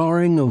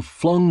jarring of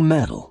flung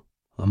metal,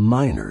 a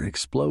minor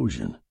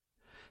explosion.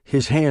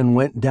 His hand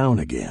went down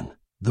again,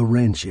 the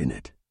wrench in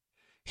it.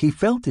 He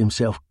felt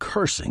himself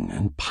cursing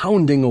and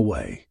pounding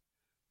away.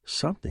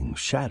 Something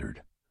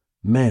shattered.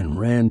 Men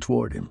ran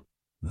toward him.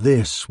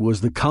 This was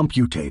the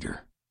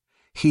computator.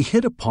 He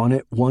hit upon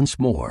it once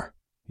more.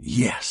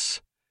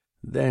 Yes!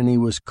 Then he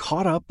was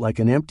caught up like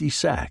an empty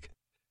sack,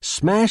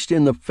 smashed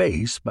in the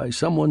face by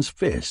someone's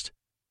fist,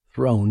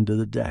 thrown to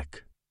the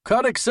deck.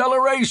 "Cut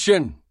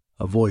acceleration!"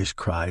 a voice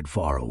cried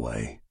far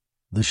away.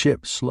 The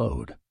ship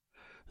slowed.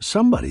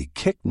 Somebody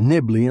kicked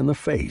Nibley in the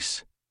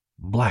face.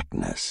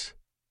 Blackness.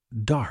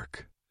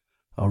 Dark.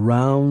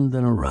 Around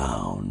and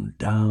around,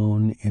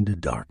 down into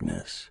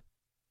darkness.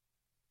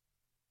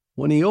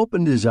 When he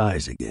opened his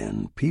eyes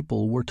again,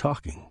 people were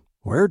talking.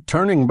 "We're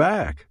turning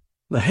back."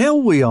 "The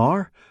hell we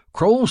are.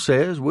 Kroll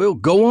says we'll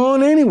go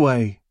on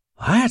anyway."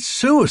 "That's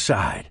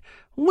suicide.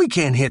 We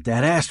can't hit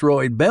that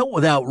asteroid belt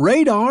without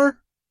radar."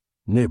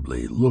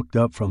 Nibley looked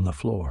up from the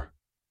floor.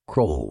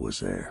 Kroll was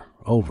there,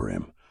 over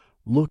him,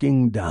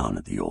 looking down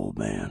at the old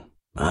man.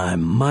 "I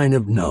might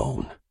have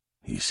known,"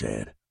 he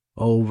said,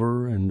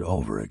 over and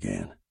over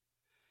again.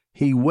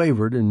 He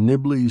wavered in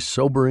Nibley's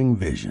sobering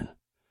vision.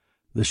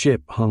 The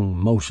ship hung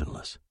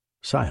motionless,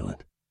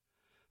 silent.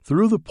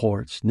 Through the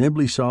ports,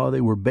 Nibley saw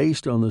they were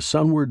based on the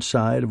sunward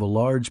side of a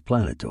large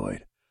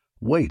planetoid,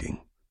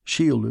 waiting,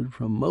 shielded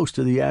from most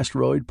of the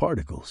asteroid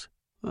particles.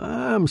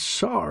 "I'm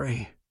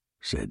sorry,"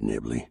 said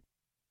Nibley.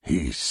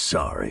 "He's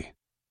sorry."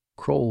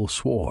 Kroll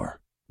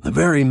swore. "The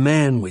very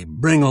man we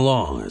bring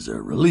along as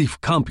a relief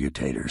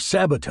computator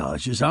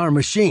sabotages our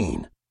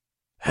machine."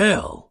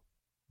 "Hell!"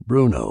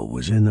 Bruno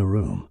was in the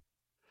room.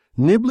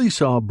 Nibley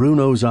saw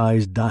Bruno's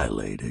eyes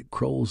dilate at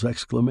Kroll's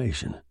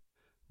exclamation.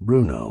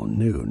 Bruno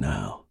knew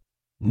now.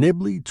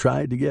 Nibley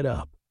tried to get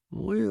up.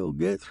 "We'll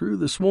get through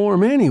the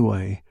swarm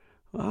anyway.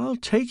 I'll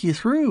take you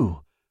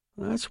through.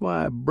 That's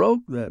why I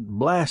broke that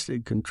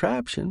blasted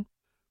contraption.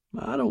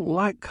 I don't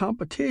like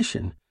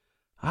competition.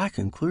 I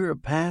can clear a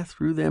path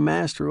through them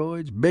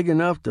asteroids big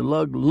enough to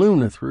lug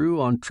Luna through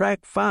on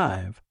track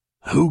 5.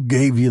 "Who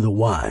gave you the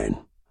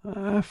wine?"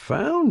 "I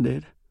found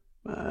it.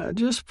 I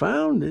just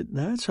found it,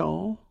 that's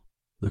all."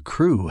 The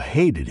crew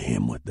hated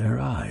him with their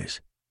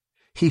eyes.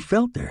 He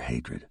felt their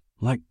hatred,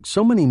 like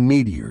so many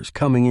meteors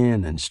coming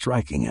in and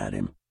striking at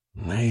him.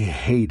 They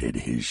hated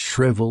his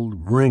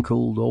shriveled,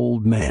 wrinkled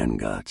old man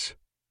guts.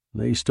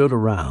 They stood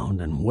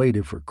around and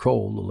waited for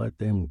Kroll to let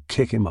them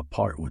kick him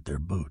apart with their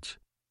boots.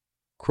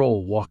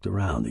 Kroll walked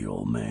around the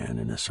old man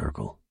in a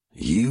circle.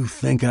 "You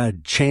think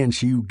I'd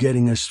chance you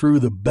getting us through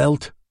the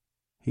belt?"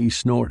 He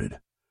snorted.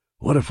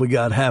 "What if we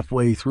got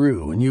halfway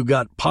through and you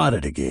got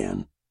potted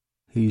again?"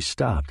 He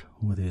stopped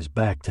with his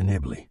back to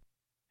Nibley.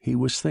 He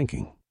was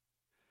thinking.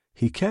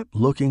 He kept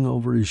looking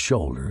over his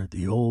shoulder at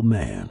the old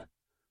man.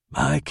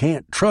 "I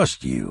can't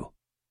trust you."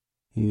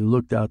 He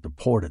looked out the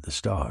port at the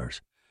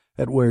stars,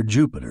 at where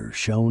Jupiter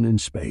shone in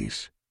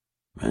space.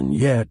 "And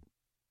yet,"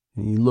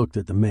 he looked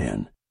at the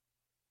men,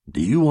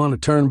 "do you want to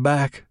turn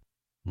back?"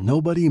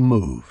 Nobody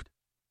moved.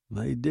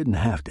 They didn't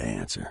have to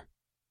answer.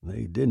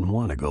 They didn't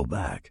want to go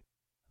back.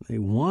 They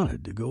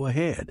wanted to go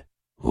ahead.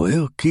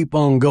 "We'll keep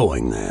on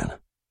going then,"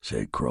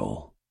 said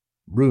Kroll.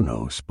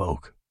 Bruno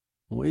spoke.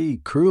 "We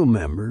crew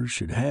members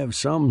should have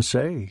some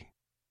say.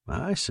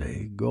 I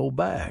say go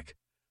back.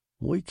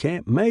 We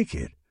can't make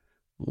it.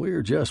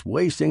 We're just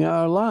wasting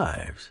our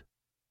lives."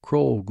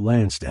 Kroll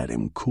glanced at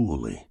him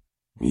coolly.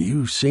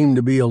 "You seem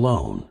to be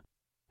alone."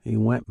 He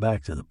went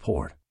back to the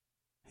port.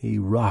 He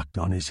rocked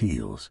on his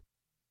heels.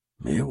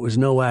 "It was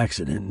no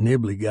accident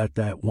Nibley got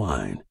that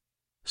wine.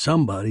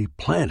 Somebody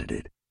planted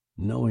it,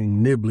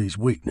 knowing Nibley's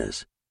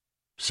weakness.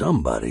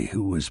 Somebody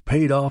who was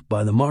paid off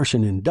by the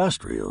Martian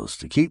industrials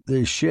to keep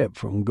this ship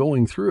from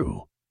going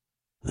through.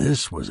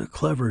 This was a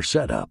clever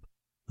setup.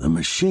 The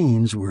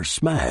machines were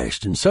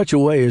smashed in such a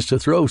way as to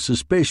throw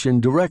suspicion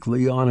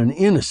directly on an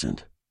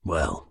innocent,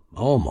 well,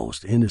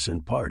 almost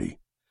innocent party.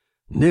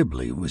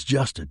 Nibley was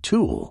just a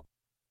tool.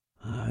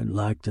 I'd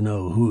like to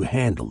know who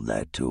handled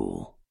that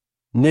tool."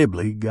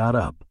 Nibley got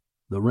up,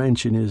 the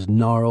wrench in his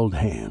gnarled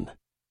hand.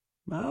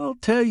 "I'll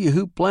tell you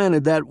who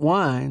planted that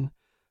wine.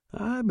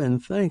 I've been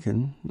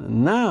thinking,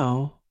 and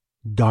now—"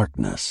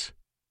 Darkness.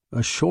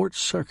 A short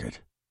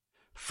circuit.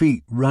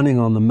 Feet running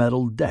on the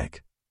metal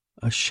deck.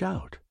 A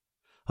shout.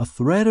 A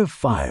thread of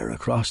fire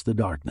across the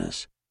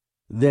darkness.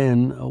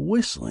 Then a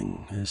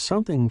whistling as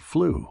something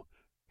flew,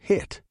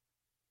 hit.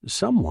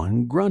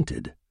 Someone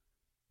grunted.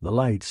 The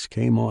lights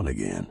came on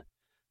again.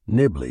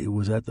 Nibley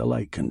was at the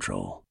light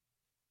control.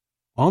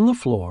 On the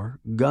floor,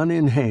 gun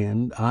in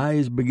hand,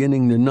 eyes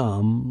beginning to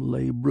numb,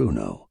 lay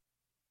Bruno.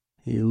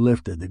 He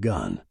lifted the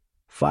gun,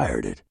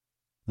 fired it.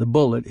 The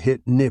bullet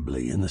hit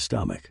Nibley in the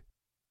stomach.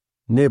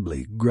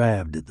 Nibley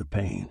grabbed at the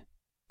pain.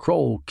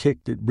 Kroll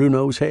kicked at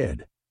Bruno's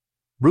head.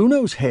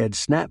 Bruno's head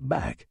snapped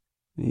back.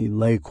 He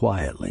lay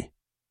quietly.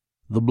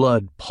 The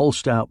blood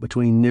pulsed out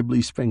between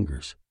Nibley's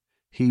fingers.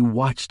 He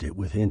watched it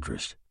with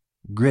interest,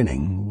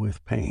 grinning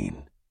with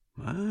pain.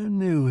 "I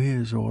knew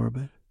his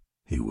orbit,"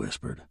 he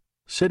whispered,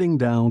 sitting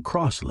down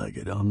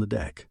cross-legged on the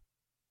deck.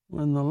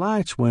 "When the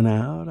lights went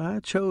out,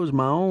 I chose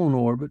my own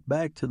orbit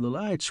back to the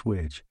light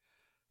switch.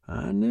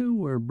 I knew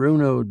where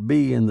Bruno'd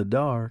be in the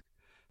dark.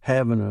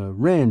 Having a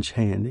wrench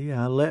handy,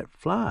 I let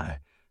fly,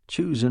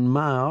 choosing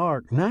my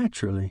arc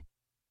naturally.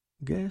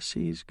 Guess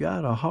he's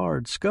got a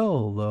hard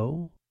skull,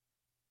 though."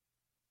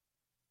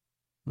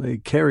 They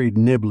carried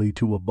Nibley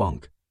to a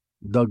bunk.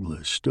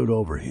 Douglas stood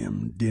over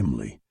him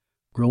dimly,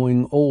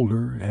 growing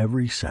older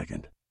every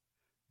second.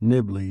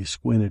 Nibley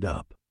squinted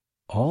up.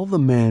 All the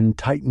men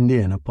tightened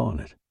in upon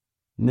it.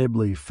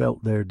 Nibley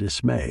felt their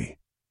dismay,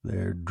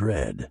 their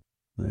dread,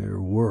 their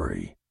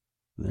worry,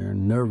 their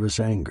nervous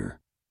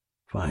anger.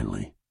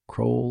 Finally,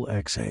 Kroll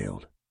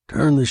exhaled.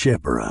 "Turn the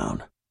ship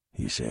around,"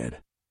 he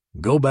said.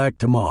 "Go back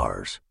to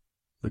Mars."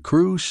 The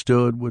crew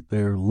stood with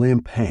their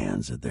limp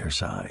hands at their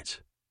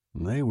sides.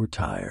 They were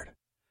tired.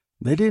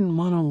 They didn't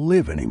want to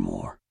live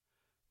anymore.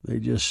 They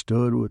just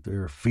stood with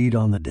their feet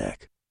on the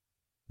deck.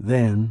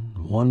 Then,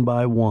 one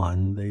by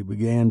one, they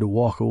began to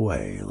walk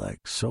away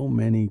like so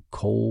many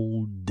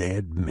cold,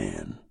 dead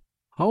men.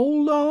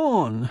 "Hold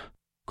on,"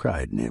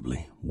 cried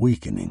Nibley,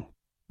 weakening.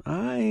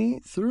 "I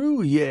ain't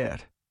through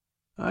yet.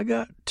 I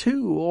got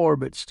 2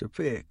 orbits to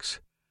fix.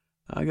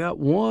 I got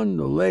one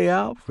to lay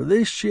out for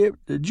this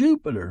ship to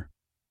Jupiter,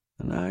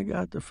 and I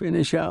got to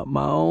finish out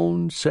my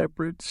own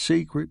separate,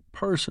 secret,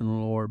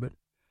 personal orbit.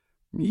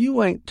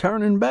 You ain't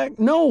turning back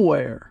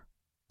nowhere."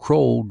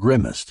 Kroll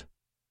grimaced.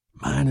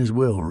 "Might as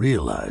well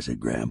realize it,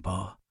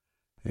 Grandpa.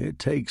 It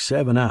takes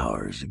 7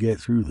 hours to get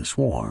through the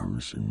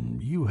swarms,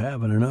 and you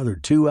haven't another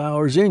 2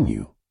 hours in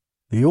you."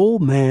 The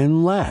old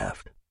man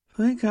laughed.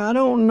 "Think I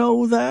don't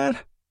know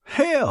that?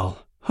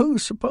 Hell,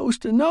 Who's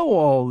supposed to know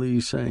all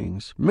these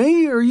things,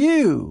 me or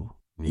you?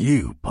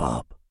 You,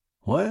 Pop.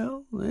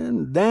 Well,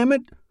 then, damn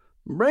it,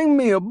 bring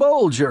me a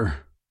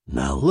Bulger.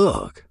 Now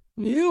look,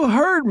 you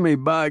heard me,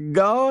 by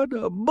God,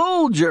 a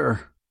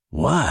Bulger.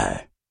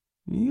 Why?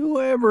 You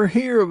ever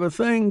hear of a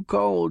thing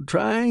called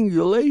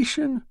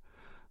triangulation?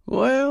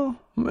 Well,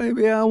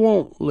 maybe I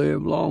won't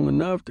live long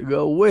enough to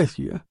go with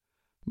you,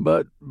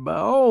 but by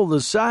all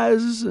the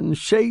sizes and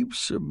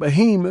shapes of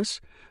behemoths,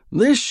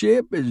 this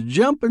ship is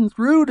jumping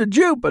through to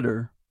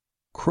Jupiter.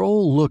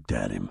 Kroll looked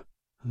at him.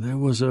 There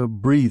was a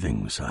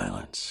breathing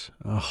silence,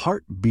 a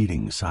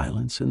heart-beating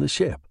silence in the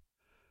ship.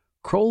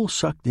 Kroll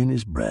sucked in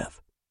his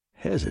breath,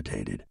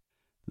 hesitated,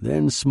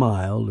 then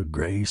smiled a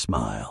gray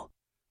smile.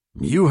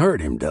 You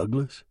heard him,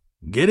 Douglas.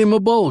 Get him a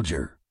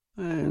Bulger,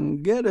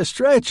 and get a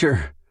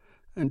stretcher,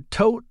 and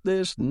tote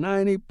this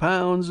 90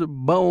 pounds of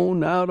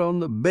bone out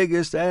on the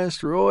biggest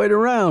asteroid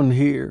around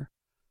here.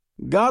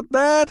 Got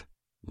that?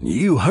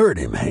 You heard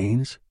him,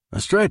 Haines. A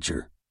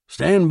stretcher.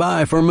 Stand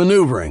by for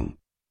maneuvering.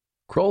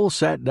 Kroll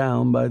sat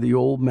down by the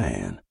old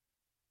man.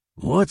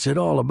 What's it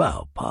all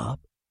about, Pop?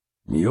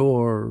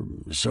 You're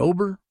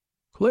sober?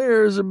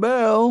 Clear as a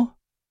bell.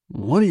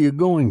 What are you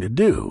going to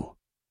do?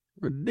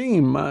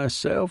 Redeem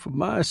myself of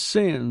my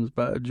sins,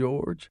 by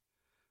George.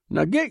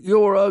 Now get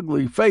your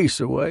ugly face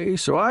away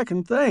so I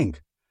can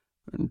think,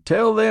 and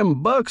tell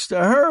them bucks to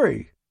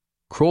hurry.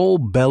 Kroll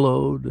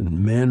bellowed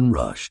and men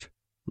rushed.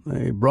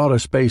 They brought a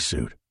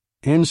spacesuit,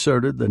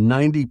 inserted the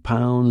 90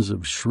 pounds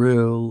of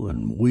shrill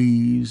and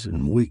wheeze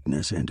and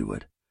weakness into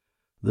it.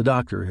 The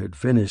doctor had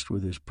finished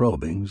with his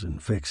probings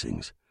and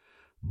fixings,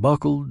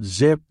 buckled,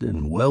 zipped,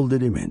 and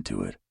welded him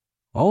into it.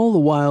 All the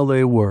while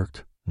they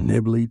worked,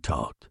 Nibley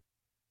talked.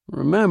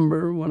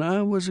 Remember when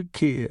I was a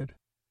kid,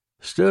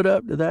 stood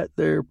up to that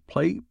there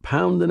plate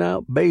pounding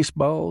out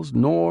baseballs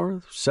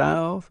north,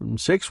 south,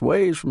 and 6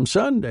 ways from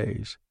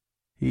Sundays?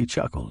 He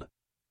chuckled.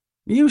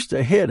 Used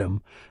to hit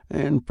 'em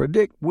and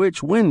predict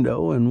which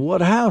window and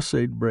what house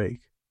they'd break.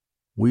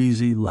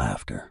 Wheezy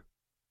laughter.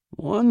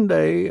 One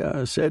day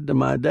I said to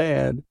my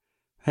dad,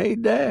 Hey,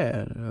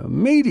 Dad, a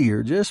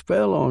meteor just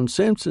fell on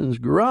Simpson's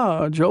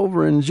garage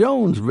over in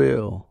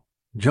Jonesville.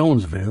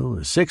 Jonesville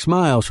is 6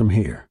 miles from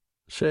here,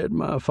 said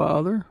my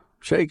father,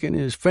 shaking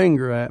his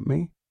finger at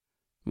me.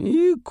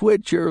 You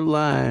quit your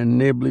lying,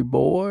 Nibley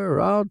boy,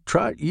 or I'll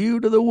trot you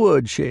to the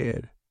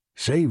woodshed.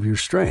 Save your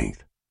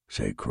strength,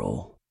 said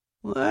Kroll.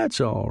 Well,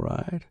 that's all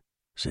right,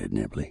 said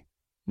Nibley.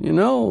 You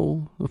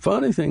know, the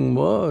funny thing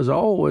was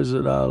always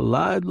that I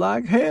lied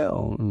like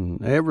hell,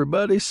 and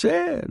everybody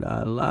said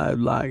I lied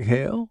like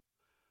hell.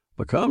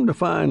 But come to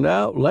find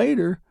out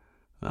later,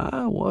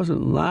 I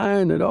wasn't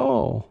lying at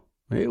all.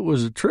 It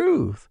was the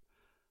truth.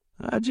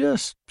 I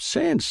just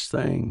sensed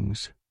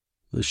things.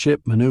 The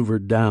ship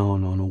maneuvered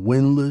down on a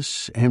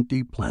windless,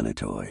 empty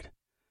planetoid.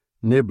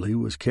 Nibley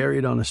was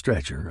carried on a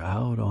stretcher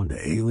out onto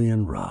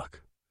alien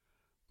rock.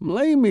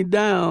 Lay me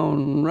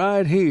down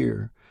right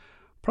here.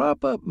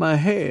 Prop up my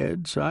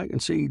head so I can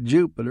see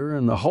Jupiter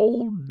and the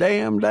whole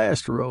damned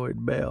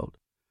asteroid belt.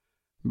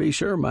 Be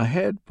sure my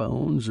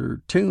headphones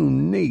are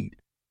tuned neat.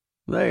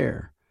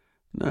 There.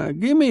 Now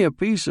give me a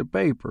piece of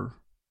paper.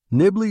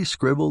 Nibley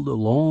scribbled a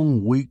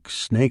long, weak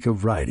snake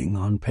of writing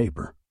on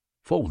paper,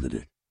 folded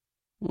it.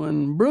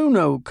 When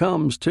Bruno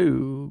comes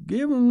to,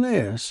 give him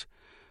this.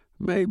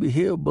 Maybe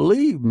he'll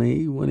believe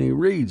me when he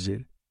reads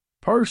it.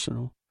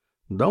 Personal.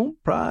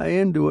 Don't pry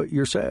into it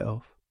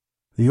yourself.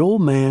 The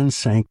old man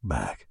sank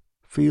back,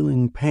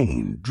 feeling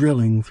pain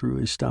drilling through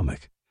his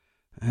stomach,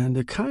 and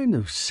a kind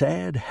of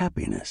sad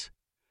happiness.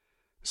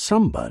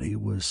 Somebody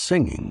was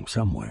singing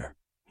somewhere.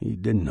 He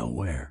didn't know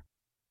where.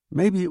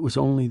 Maybe it was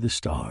only the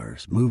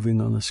stars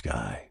moving on the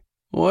sky.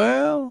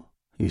 Well,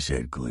 he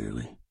said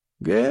clearly,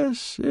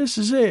 guess this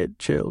is it,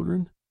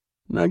 children.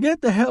 Now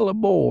get the hell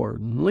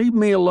aboard and leave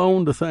me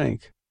alone to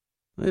think.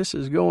 This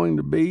is going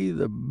to be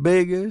the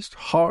biggest,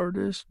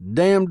 hardest,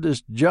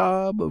 damnedest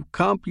job of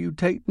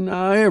computating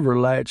I ever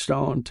latched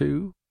on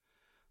to.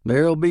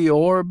 There'll be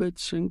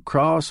orbits and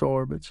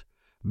cross-orbits,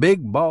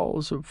 big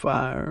balls of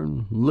fire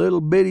and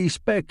little bitty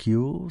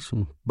specules,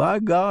 and by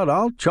God,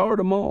 I'll chart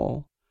 'em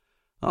all.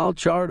 I'll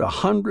chart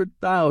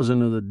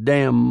 100,000 of the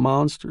damn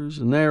monsters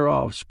and their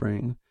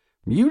offspring.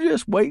 You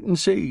just wait and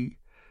see.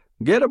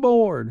 Get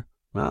aboard.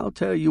 I'll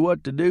tell you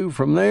what to do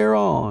from there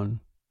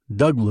on.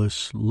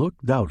 Douglas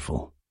looked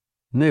doubtful.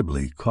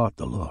 Nibley caught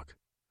the look.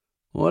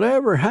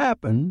 Whatever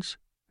happens,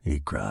 he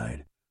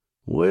cried,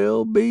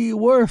 will be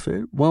worth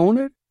it, won't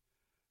it?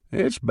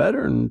 It's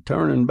better'n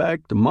turning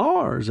back to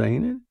Mars,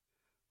 ain't it?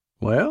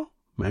 Well,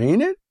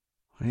 ain't it?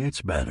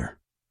 It's better,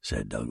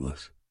 said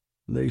Douglas.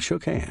 They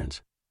shook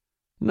hands.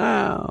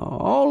 Now,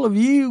 all of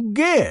you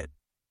get.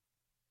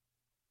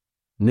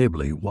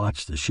 Nibley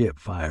watched the ship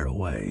fire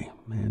away,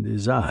 and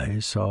his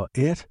eyes saw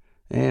it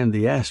and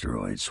the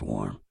asteroid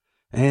swarm,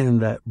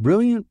 and that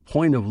brilliant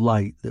point of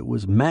light that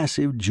was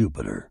massive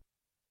Jupiter.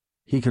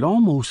 He could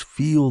almost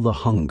feel the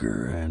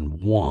hunger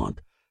and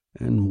want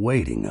and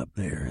waiting up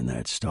there in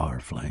that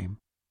star flame.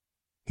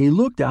 He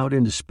looked out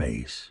into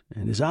space,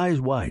 and his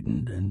eyes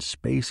widened, and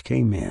space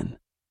came in,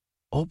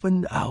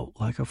 opened out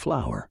like a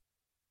flower.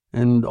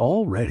 And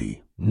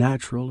already,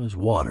 natural as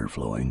water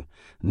flowing,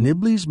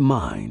 Nibley's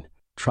mind,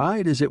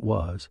 tried as it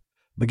was,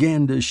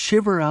 began to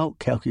shiver out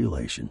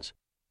calculations.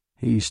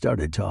 He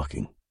started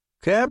talking.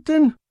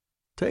 "Captain,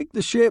 take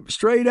the ship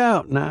straight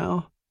out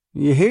now.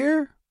 You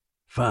hear?"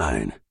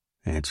 "Fine,"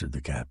 answered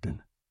the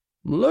captain.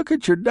 "Look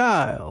at your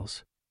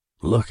dials."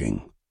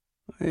 Looking.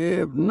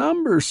 "If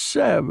number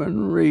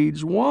 7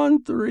 reads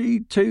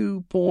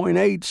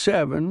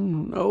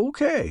 132.87,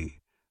 okay.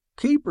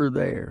 Keep her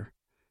there.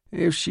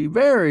 If she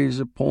varies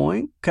a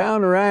point,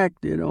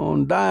 counteract it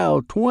on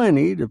dial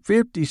 20 to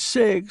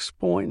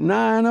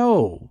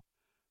 56.90.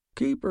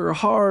 Keep her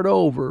hard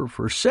over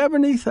for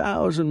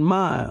 70,000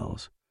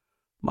 miles.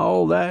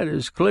 All that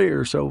is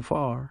clear so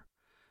far.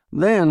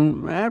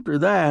 Then, after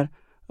that,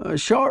 a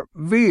sharp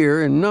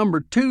veer in number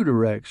 2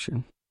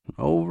 direction,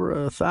 over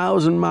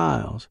 1,000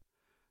 miles.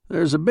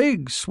 There's a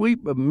big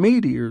sweep of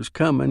meteors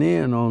coming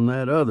in on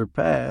that other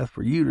path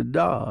for you to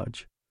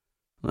dodge.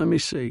 Let me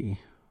see,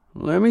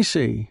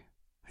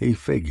 he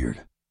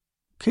figured.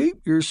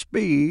 Keep your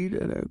speed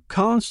at a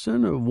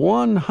constant of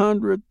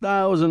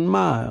 100,000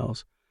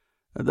 miles.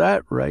 At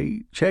that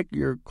rate, check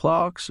your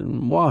clocks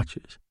and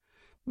watches.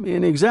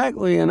 In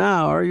exactly an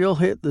hour, you'll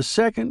hit the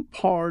second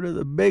part of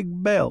the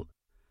Big Belt.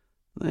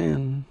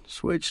 Then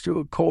switch to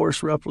a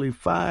course roughly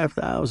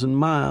 5,000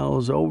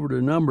 miles over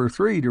to number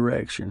 3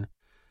 direction.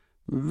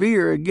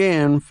 Veer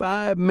again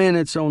 5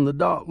 minutes on the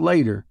dot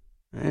later,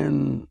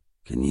 and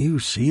can you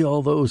see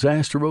all those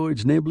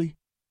asteroids, Nibley?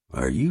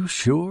 Are you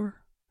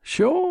sure?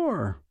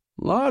 Sure.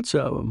 Lots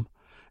of 'em.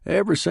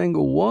 Every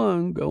single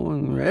one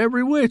going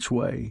every which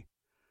way.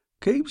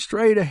 Keep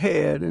straight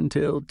ahead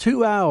until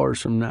 2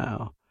 hours from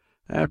now,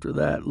 after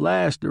that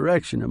last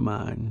direction of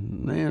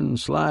mine, then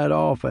slide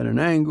off at an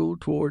angle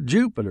toward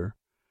Jupiter.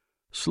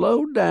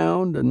 Slow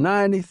down to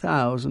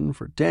 90,000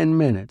 for 10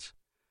 minutes,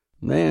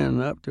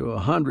 then up to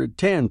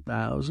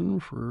 110,000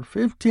 for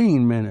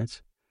 15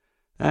 minutes.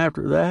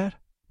 After that,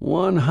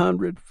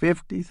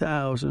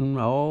 150,000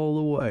 all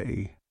the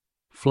way.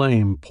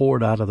 Flame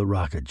poured out of the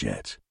rocket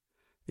jets.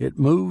 It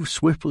moved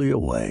swiftly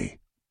away,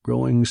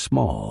 growing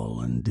small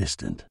and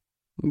distant.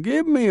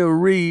 Give me a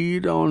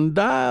read on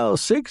dial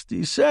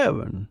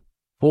 67.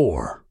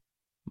 4.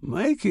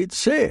 Make it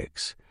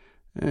 6,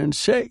 and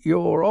set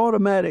your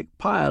automatic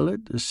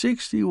pilot to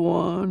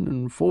 61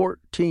 and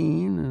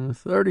 14 and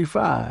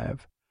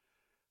 35.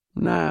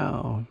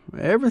 Now,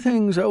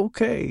 everything's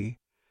okay.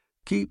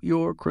 Keep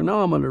your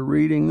chronometer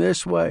reading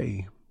this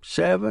way,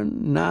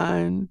 7,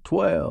 9,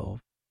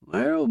 12.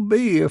 There'll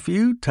be a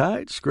few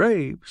tight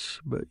scrapes,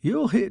 but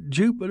you'll hit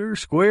Jupiter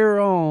square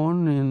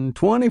on in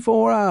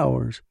 24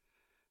 hours.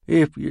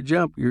 If you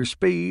jump your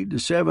speed to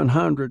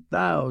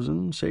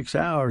 700,000 6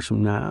 hours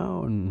from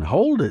now and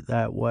hold it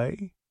that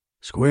way.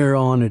 Square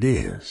on it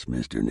is,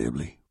 Mr.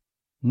 Nibley.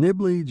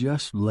 Nibley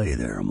just lay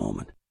there a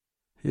moment.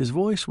 His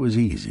voice was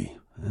easy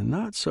and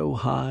not so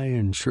high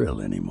and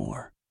shrill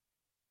anymore.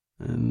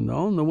 And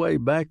on the way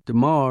back to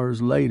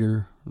Mars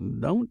later,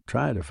 don't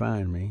try to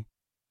find me.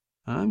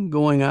 I'm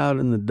going out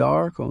in the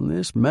dark on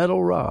this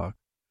metal rock.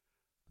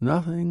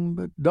 Nothing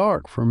but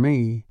dark for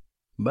me.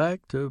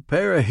 Back to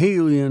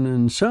perihelion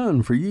and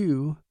sun for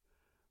you.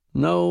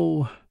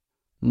 Know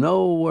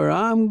where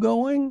I'm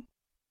going?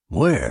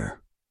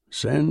 Where?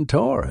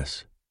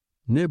 Centaurus.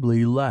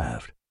 Nibley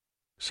laughed.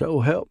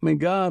 So help me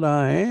God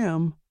I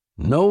am.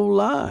 No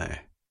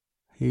lie.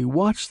 He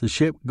watched the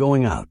ship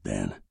going out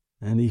then,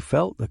 and he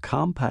felt the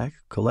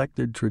compact,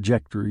 collected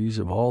trajectories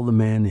of all the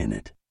men in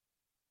it.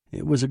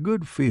 It was a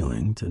good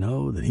feeling to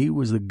know that he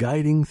was the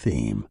guiding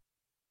theme,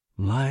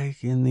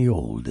 like in the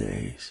old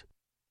days.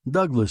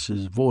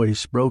 Douglas's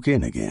voice broke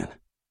in again.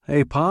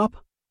 Hey,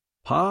 Pop?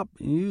 Pop,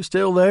 you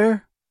still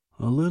there?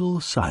 A little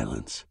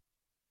silence.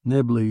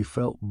 Nibley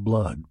felt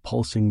blood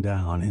pulsing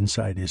down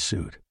inside his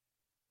suit.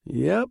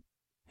 Yep,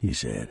 he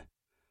said.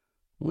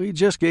 We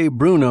just gave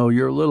Bruno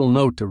your little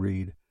note to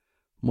read.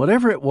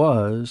 Whatever it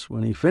was,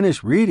 when he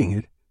finished reading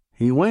it,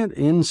 he went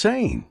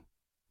insane.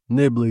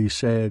 Nibley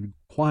said,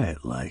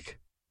 quiet-like,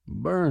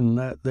 burn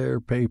that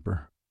there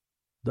paper.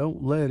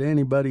 Don't let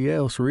anybody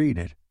else read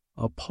it.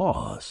 A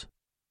pause.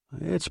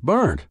 It's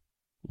burnt.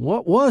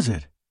 What was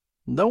it?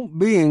 Don't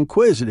be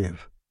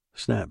inquisitive,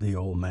 snapped the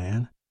old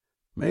man.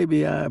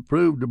 Maybe I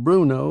proved to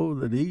Bruno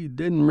that he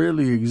didn't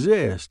really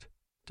exist.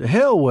 To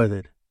hell with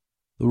it.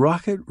 The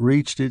rocket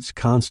reached its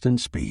constant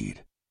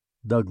speed.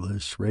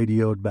 Douglas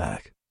radioed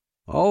back.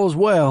 All's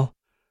well.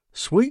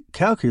 Sweet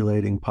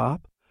calculating,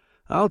 Pop.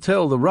 I'll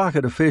tell the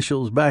rocket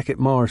officials back at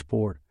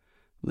Marsport.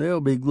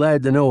 They'll be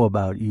glad to know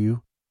about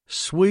you.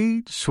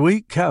 Sweet,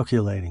 sweet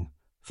calculating.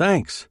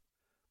 Thanks.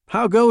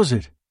 How goes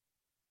it?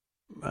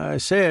 I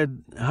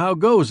said, how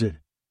goes it?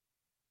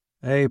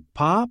 Hey,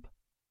 Pop?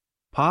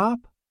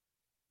 Pop?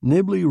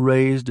 Nibley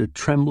raised a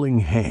trembling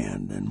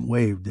hand and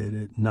waved it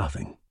at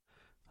nothing.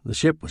 The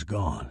ship was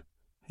gone.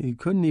 He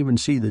couldn't even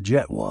see the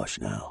jet wash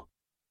now.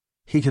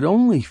 He could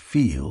only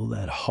feel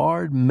that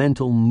hard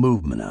mental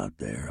movement out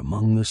there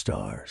among the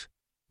stars,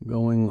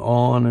 going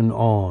on and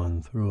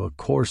on through a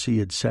course he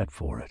had set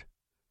for it.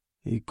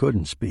 He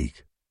couldn't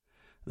speak.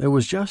 There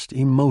was just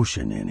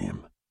emotion in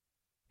him.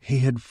 He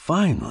had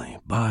finally,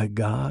 by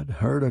God,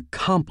 heard a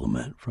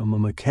compliment from a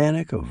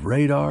mechanic of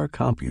radar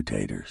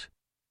computators.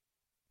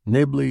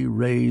 Nibley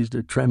raised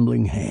a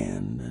trembling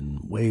hand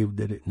and waved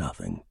it at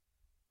nothing.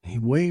 He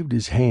waved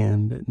his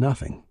hand at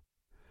nothing.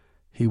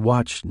 He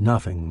watched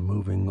nothing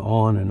moving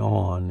on and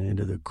on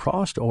into the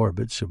crossed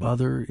orbits of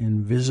other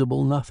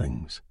invisible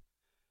nothings.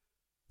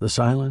 The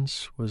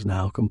silence was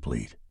now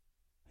complete.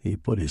 He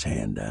put his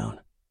hand down.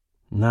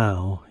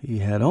 Now he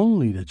had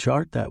only to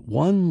chart that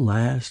one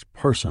last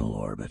personal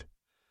orbit,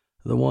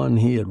 the one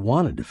he had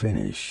wanted to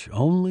finish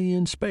only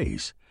in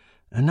space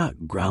and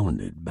not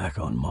grounded back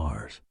on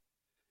Mars.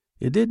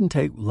 It didn't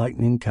take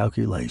lightning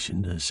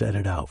calculation to set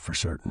it out for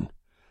certain.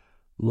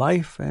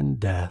 Life and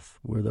death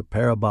were the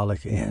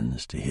parabolic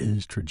ends to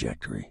his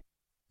trajectory.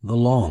 The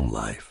long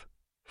life,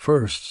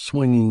 first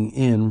swinging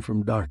in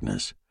from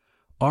darkness,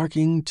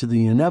 arcing to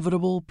the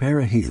inevitable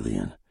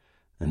perihelion,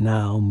 and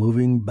now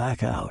moving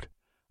back out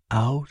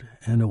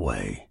and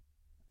away,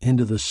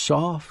 into the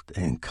soft,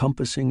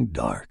 encompassing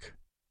dark.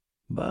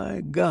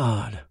 By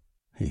God,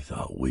 he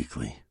thought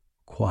weakly,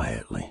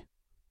 quietly,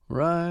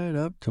 right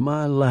up to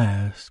my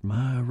last,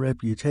 my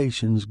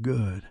reputation's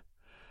good.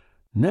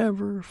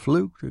 Never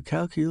fluked a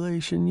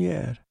calculation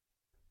yet,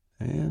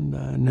 and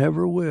I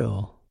never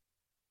will.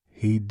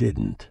 He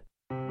didn't.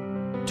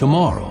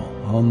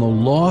 Tomorrow on the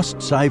Lost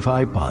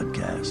Sci-Fi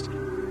Podcast,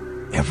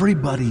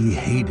 everybody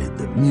hated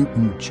the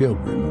mutant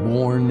children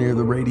born near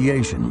the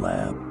radiation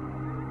lab.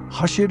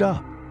 Hush it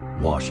up,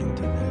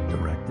 Washington had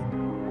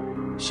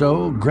directed.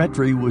 So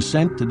Gretry was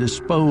sent to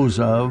dispose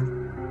of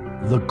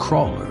The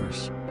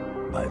Crawlers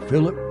by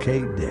Philip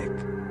K. Dick.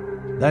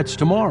 That's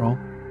tomorrow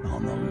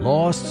on the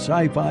Lost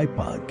Sci-Fi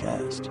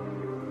Podcast.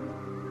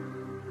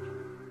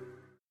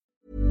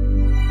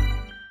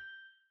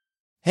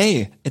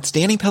 Hey, it's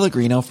Danny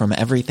Pellegrino from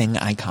Everything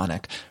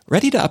Iconic.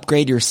 Ready to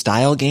upgrade your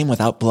style game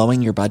without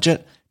blowing your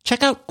budget?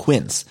 Check out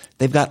Quince.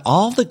 They've got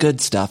all the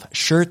good stuff,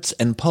 shirts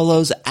and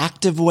polos,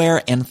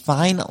 activewear, and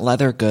fine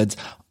leather goods,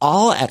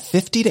 all at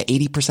 50 to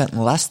 80%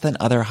 less than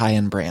other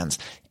high-end brands.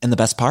 And the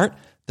best part?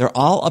 They're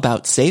all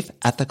about safe,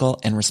 ethical,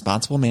 and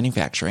responsible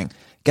manufacturing.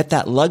 Get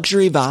that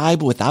luxury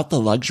vibe without the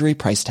luxury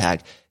price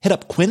tag. Hit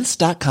up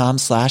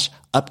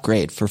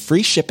quince.com/upgrade for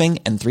free shipping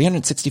and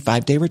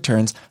 365-day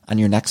returns on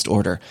your next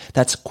order.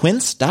 That's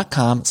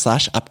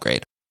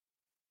quince.com/upgrade.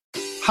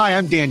 Hi,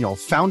 I'm Daniel,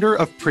 founder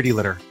of Pretty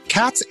Litter.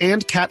 Cats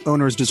and cat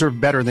owners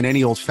deserve better than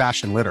any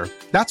old-fashioned litter.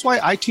 That's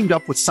why I teamed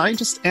up with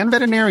scientists and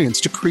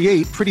veterinarians to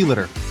create Pretty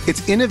Litter.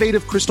 Its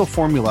innovative crystal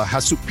formula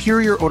has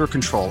superior odor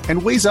control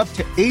and weighs up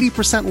to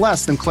 80%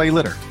 less than clay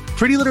litter.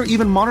 Pretty Litter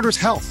even monitors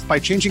health by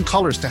changing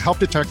colors to help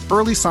detect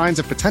early signs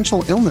of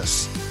potential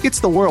illness. It's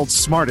the world's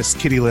smartest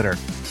kitty litter.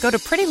 Go to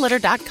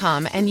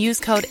prettylitter.com and use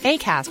code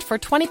ACAST for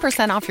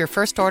 20% off your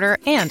first order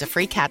and a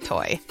free cat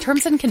toy.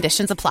 Terms and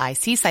conditions apply.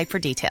 See site for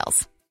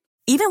details.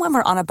 Even when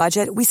we're on a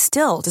budget, we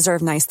still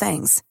deserve nice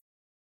things.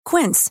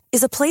 Quince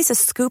is a place to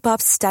scoop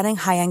up stunning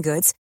high-end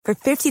goods for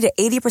 50 to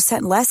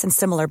 80% less than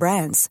similar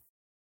brands.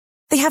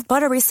 They have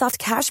buttery soft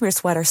cashmere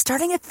sweaters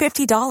starting at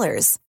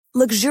 $50,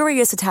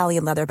 luxurious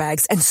Italian leather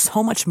bags, and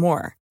so much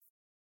more.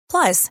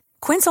 Plus,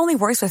 Quince only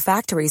works with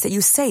factories that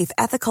use safe,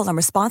 ethical, and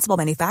responsible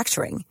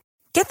manufacturing.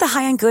 Get the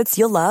high-end goods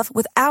you'll love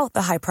without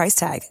the high price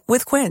tag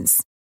with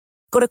Quince.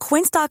 Go to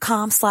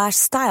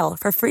quince.com/style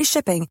for free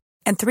shipping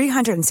and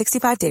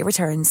 365-day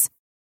returns.